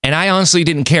 And I honestly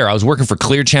didn't care. I was working for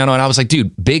Clear Channel, and I was like,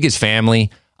 dude, Big is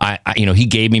family. I he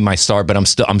gave me my start, but I'm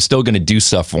still going to do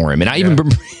stuff for him. And I even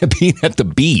remember being at The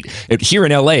Beat here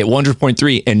in LA at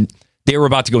 100.3, and they were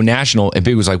about to go national, and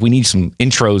Big was like, "We need some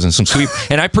intros and some sweep,"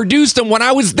 and I produced them when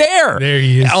I was there. There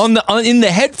he is. In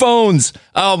the headphones.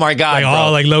 Oh my god, Like bro.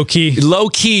 all like low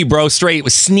key, bro. Straight. It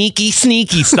was sneaky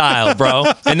style, bro.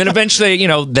 And then eventually,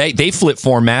 they flipped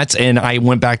formats, and I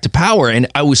went back to Power, and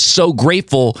I was so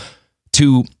grateful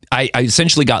to. I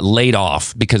essentially got laid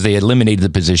off because they eliminated the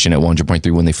position at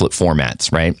 100.3 when they flipped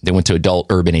formats. Right? They went to adult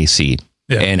urban AC,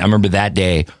 and I remember that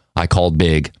day I called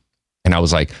Big, and I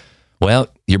was like, "Well,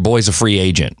 your boy's a free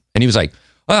agent." And he was like,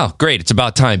 "Oh, great. It's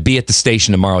about time. Be at the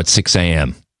station tomorrow at 6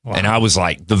 a.m. Wow. And I was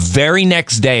like, the very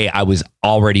next day, I was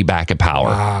already back at Power.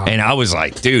 Wow. And I was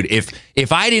like, dude,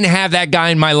 if I didn't have that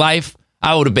guy in my life,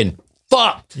 I would have been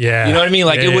fucked. Yeah. You know what I mean?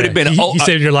 Like, it would have been... He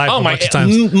saved your life a bunch of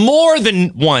times. More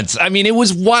than once. I mean, it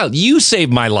was wild. You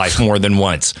saved my life more than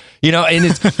once. You know, and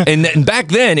it's and back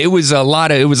then it was a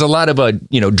lot of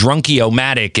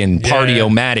drunky-o-matic and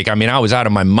party-o-matic. I mean, I was out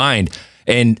of my mind.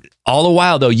 And all the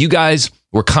while, though, you guys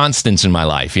were constants in my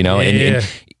life, you know? And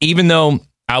even though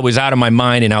I was out of my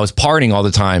mind and I was partying all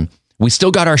the time, we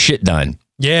still got our shit done.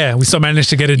 Yeah, we still managed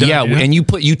to get it done. Yeah, you know?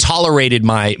 and you tolerated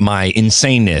my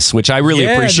insaneness, which I really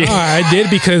appreciate. No, I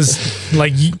did because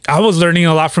like I was learning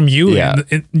a lot from you. Yeah.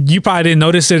 And you probably didn't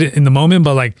notice it in the moment,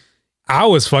 but like I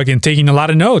was fucking taking a lot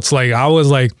of notes. Like I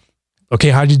was like, okay,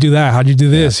 how'd you do that? How'd you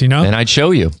do this? You know? And I'd show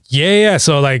you. Yeah.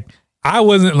 So like I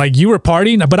wasn't like you were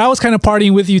partying, but I was kind of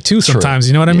partying with you too sometimes.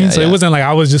 You know what I mean? So it wasn't like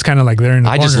I was just kind of like there in the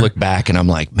corner. I just look back and I'm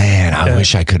like, man, I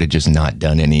wish I could have just not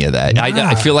done any of that.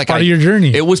 I feel like part of your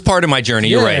journey. It was part of my journey.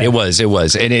 You're right. It was.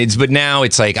 And but now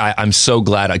it's like, I'm so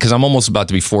glad because I'm almost about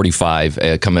to be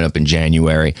 45 coming up in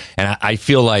January. And I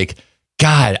feel like,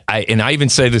 God, I even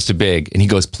say this to Big and he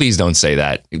goes, please don't say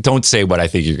that. Don't say what I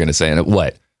think you're going to say. And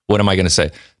what am I going to say?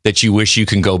 That you wish you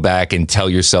can go back and tell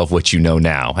yourself what you know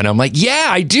now. And I'm like, yeah,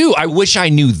 I do. I wish I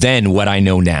knew then what I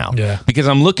know now. Yeah. Because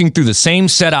I'm looking through the same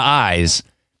set of eyes,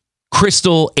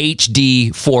 crystal HD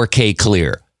 4K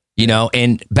clear, you know?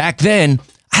 And back then,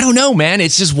 I don't know, man.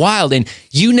 It's just wild. And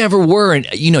you never were. And,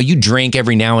 you drink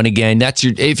every now and again.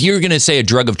 If you're going to say a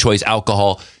drug of choice,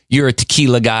 alcohol, you're a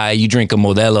tequila guy. You drink a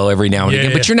Modelo every now and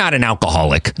again, but you're not an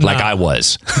alcoholic like I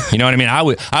was. You know what I mean?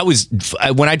 I was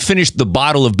when I'd finished the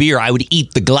bottle of beer, I would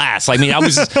eat the glass. I mean,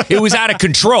 it was out of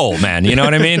control, man. You know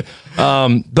what I mean?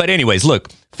 But anyways, look,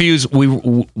 Fuze,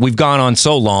 we've gone on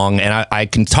so long, and I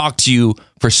can talk to you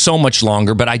for so much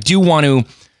longer. But I do want to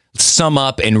sum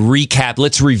up and recap.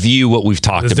 Let's review what we've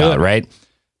talked about, right?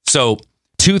 So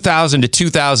 2000 to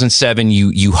 2007,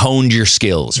 you honed your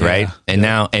skills, right? And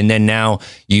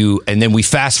then we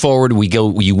fast forward,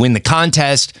 you win the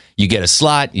contest, you get a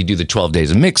slot, you do the 12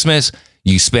 days of Mixmas,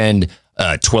 you spend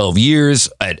 12 years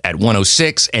at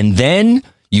 106, and then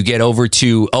you get over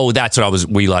to, that's what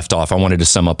we left off. I wanted to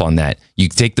sum up on that. You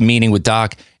take the meeting with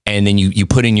Doc, and then you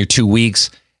put in your 2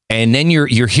 weeks, and then you're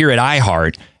here at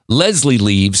iHeart. Leslie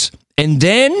leaves, and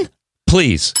then,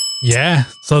 please, Yeah.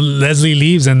 So Leslie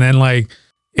leaves, and then like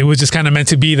it was just kind of meant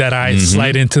to be that I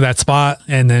slide into that spot,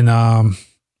 and then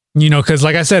because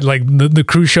like I said, like the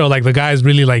Cruz Show, like the guys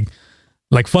really like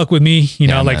fuck with me,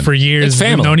 like man. for years. It's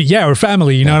family. We're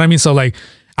family. You know what I mean? So like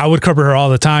I would cover her all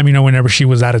the time, whenever she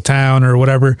was out of town or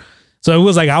whatever. So it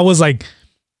was like I was like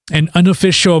an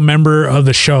unofficial member of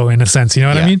the show in a sense. You know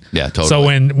what I mean? Yeah, totally.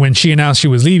 So when she announced she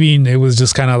was leaving, it was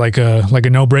just kind of like a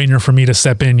no-brainer for me to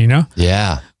step in.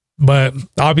 Yeah. But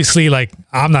obviously, like,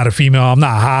 I'm not a female. I'm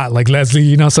not hot like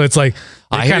Leslie, so it's like...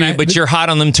 I hear you, but you're hot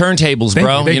on them turntables,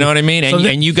 bro. You know what I mean? And,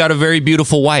 and you got a very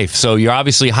beautiful wife. So you're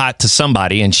obviously hot to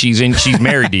somebody, and she's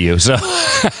married to you. So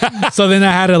so then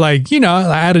I had to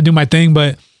I had to do my thing,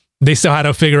 but they still had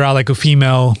to figure out like a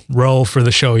female role for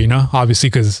the show, obviously,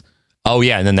 because... Oh,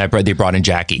 yeah. And then they brought in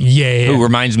Jackie. Yeah. Who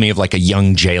reminds me of like a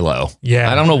young J-Lo.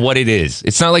 Yeah. I don't know what it is.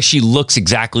 It's not like she looks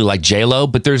exactly like J-Lo,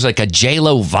 but there's like a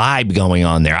J-Lo vibe going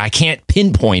on there. I can't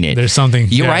pinpoint it. There's something.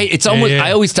 You're right. It's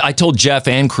almost, I told Jeff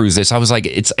and Cruz this. I was like,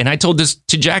 and I told this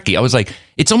to Jackie. I was like,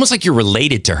 it's almost like you're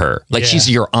related to her. Like she's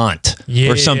your aunt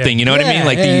or something. You know what I mean?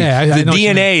 Like the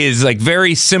DNA is like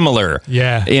very similar.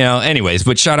 Yeah. Anyways,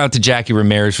 but shout out to Jackie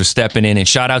Ramirez for stepping in, and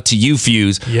shout out to you,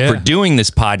 Fuze, for doing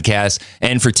this podcast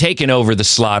and for taking over the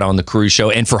slot on the Cruz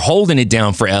Show and for holding it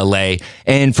down for LA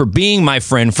and for being my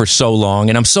friend for so long.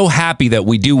 And I'm so happy that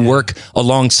we do work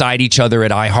alongside each other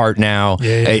at iHeart now.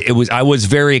 I was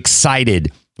very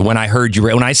excited when I heard you.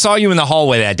 When I saw you in the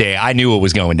hallway that day, I knew it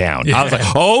was going down. I was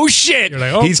like, oh shit,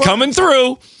 he's coming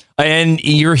through. And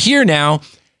you're here now.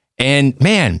 And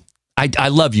man, I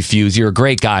love you, Fuze. You're a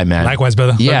great guy, man. Likewise,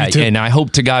 brother. Yeah, and I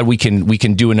hope to God we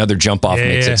can do another jump off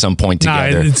mix at some point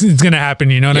together. It's gonna happen.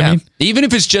 You know what I mean? Even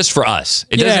if it's just for us.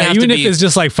 It doesn't have even to if be, it's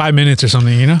just like 5 minutes or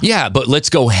something. Yeah, but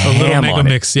let's go ham mega on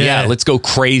mix. it. Yeah, let's go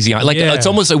crazy on. Like it's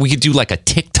almost like we could do like a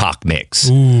TikTok mix.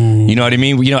 Ooh, you know what I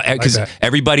mean? Because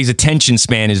everybody's attention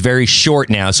span is very short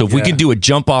now. So if we could do a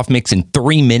jump off mix in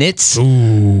 3 minutes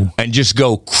and just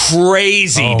go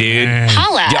crazy, dude.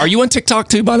 Holla. Are you on TikTok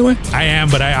too, by the way? I am,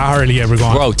 but I hardly ever go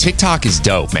on. Bro, TikTok is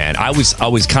dope, man. I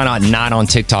was kind of not on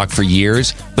TikTok for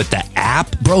years, but the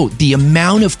app, bro, the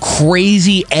amount of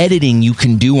crazy editing you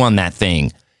can do on that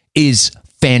thing is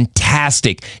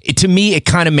fantastic. To me, it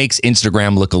kind of makes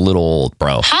Instagram look a little old,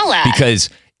 bro. Holla. Because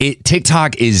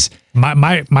TikTok is...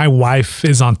 My wife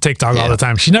is on TikTok all the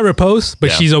time. She never posts,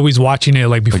 but she's always watching it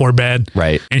like before bed.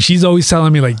 Right. And she's always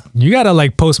telling me like, you got to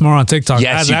like post more on TikTok.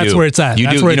 Yes, that's where it's at. You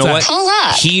that's do. Where You know it's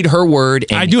what? at. Heed her word.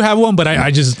 And I do have one, but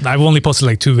I've only posted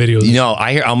like 2 videos.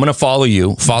 I'm going to follow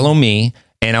you. Follow me.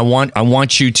 And I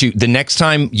want you to, the next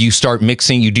time you start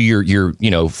mixing, you do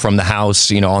your from the house,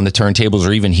 on the turntables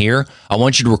or even here, I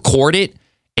want you to record it,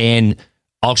 and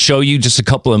I'll show you just a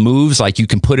couple of moves. Like you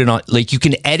can put it on, like you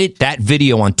can edit that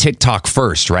video on TikTok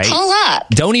first, right? Pull up.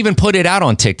 Don't even put it out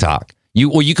on TikTok.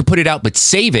 You could put it out, but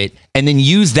save it and then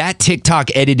use that TikTok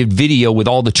edited video with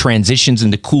all the transitions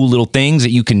and the cool little things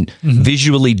that you can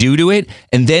visually do to it,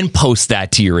 and then post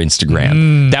that to your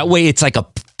Instagram. That way it's like a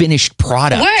finished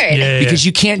product. Word. Because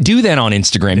you can't do that on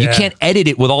Instagram. You can't edit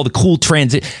it with all the cool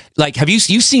transit. Like,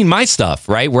 you've seen my stuff,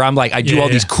 right? Where I'm like, I do all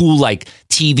these cool like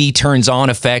TV turns on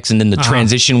effects, and then the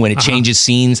transition when it changes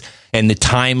scenes and the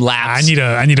time lapse.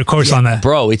 I need a course on that,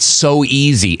 bro. It's so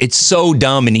easy. It's so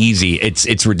dumb and easy.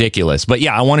 It's ridiculous. But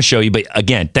yeah, I want to show you. But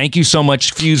again, thank you so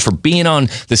much, Fuze, for being on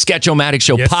the Sketch-O-Matic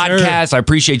Show podcast. Sir. I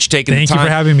appreciate you taking the time. Thank you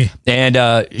for having me.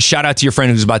 And shout out to your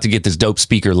friend who's about to get this dope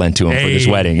speaker lent to him for this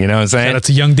wedding. You know what I'm saying? Shout out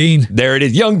to Young Dean. There it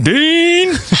is, Young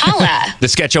Dean. Holla. The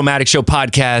Sketch-O-Matic Show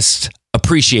podcast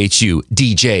appreciates you,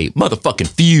 DJ motherfucking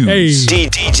Fuze. Hey.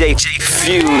 DJ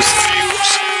Fuze.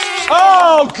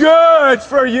 Oh, good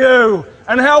for you.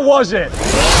 And how was it?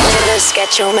 The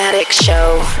Sketch-O-Matic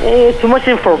Show. Hey, too much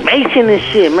information and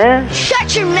shit, man.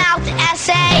 Shut your mouth,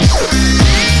 essay.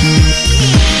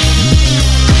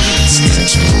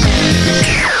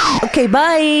 Okay,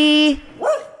 bye.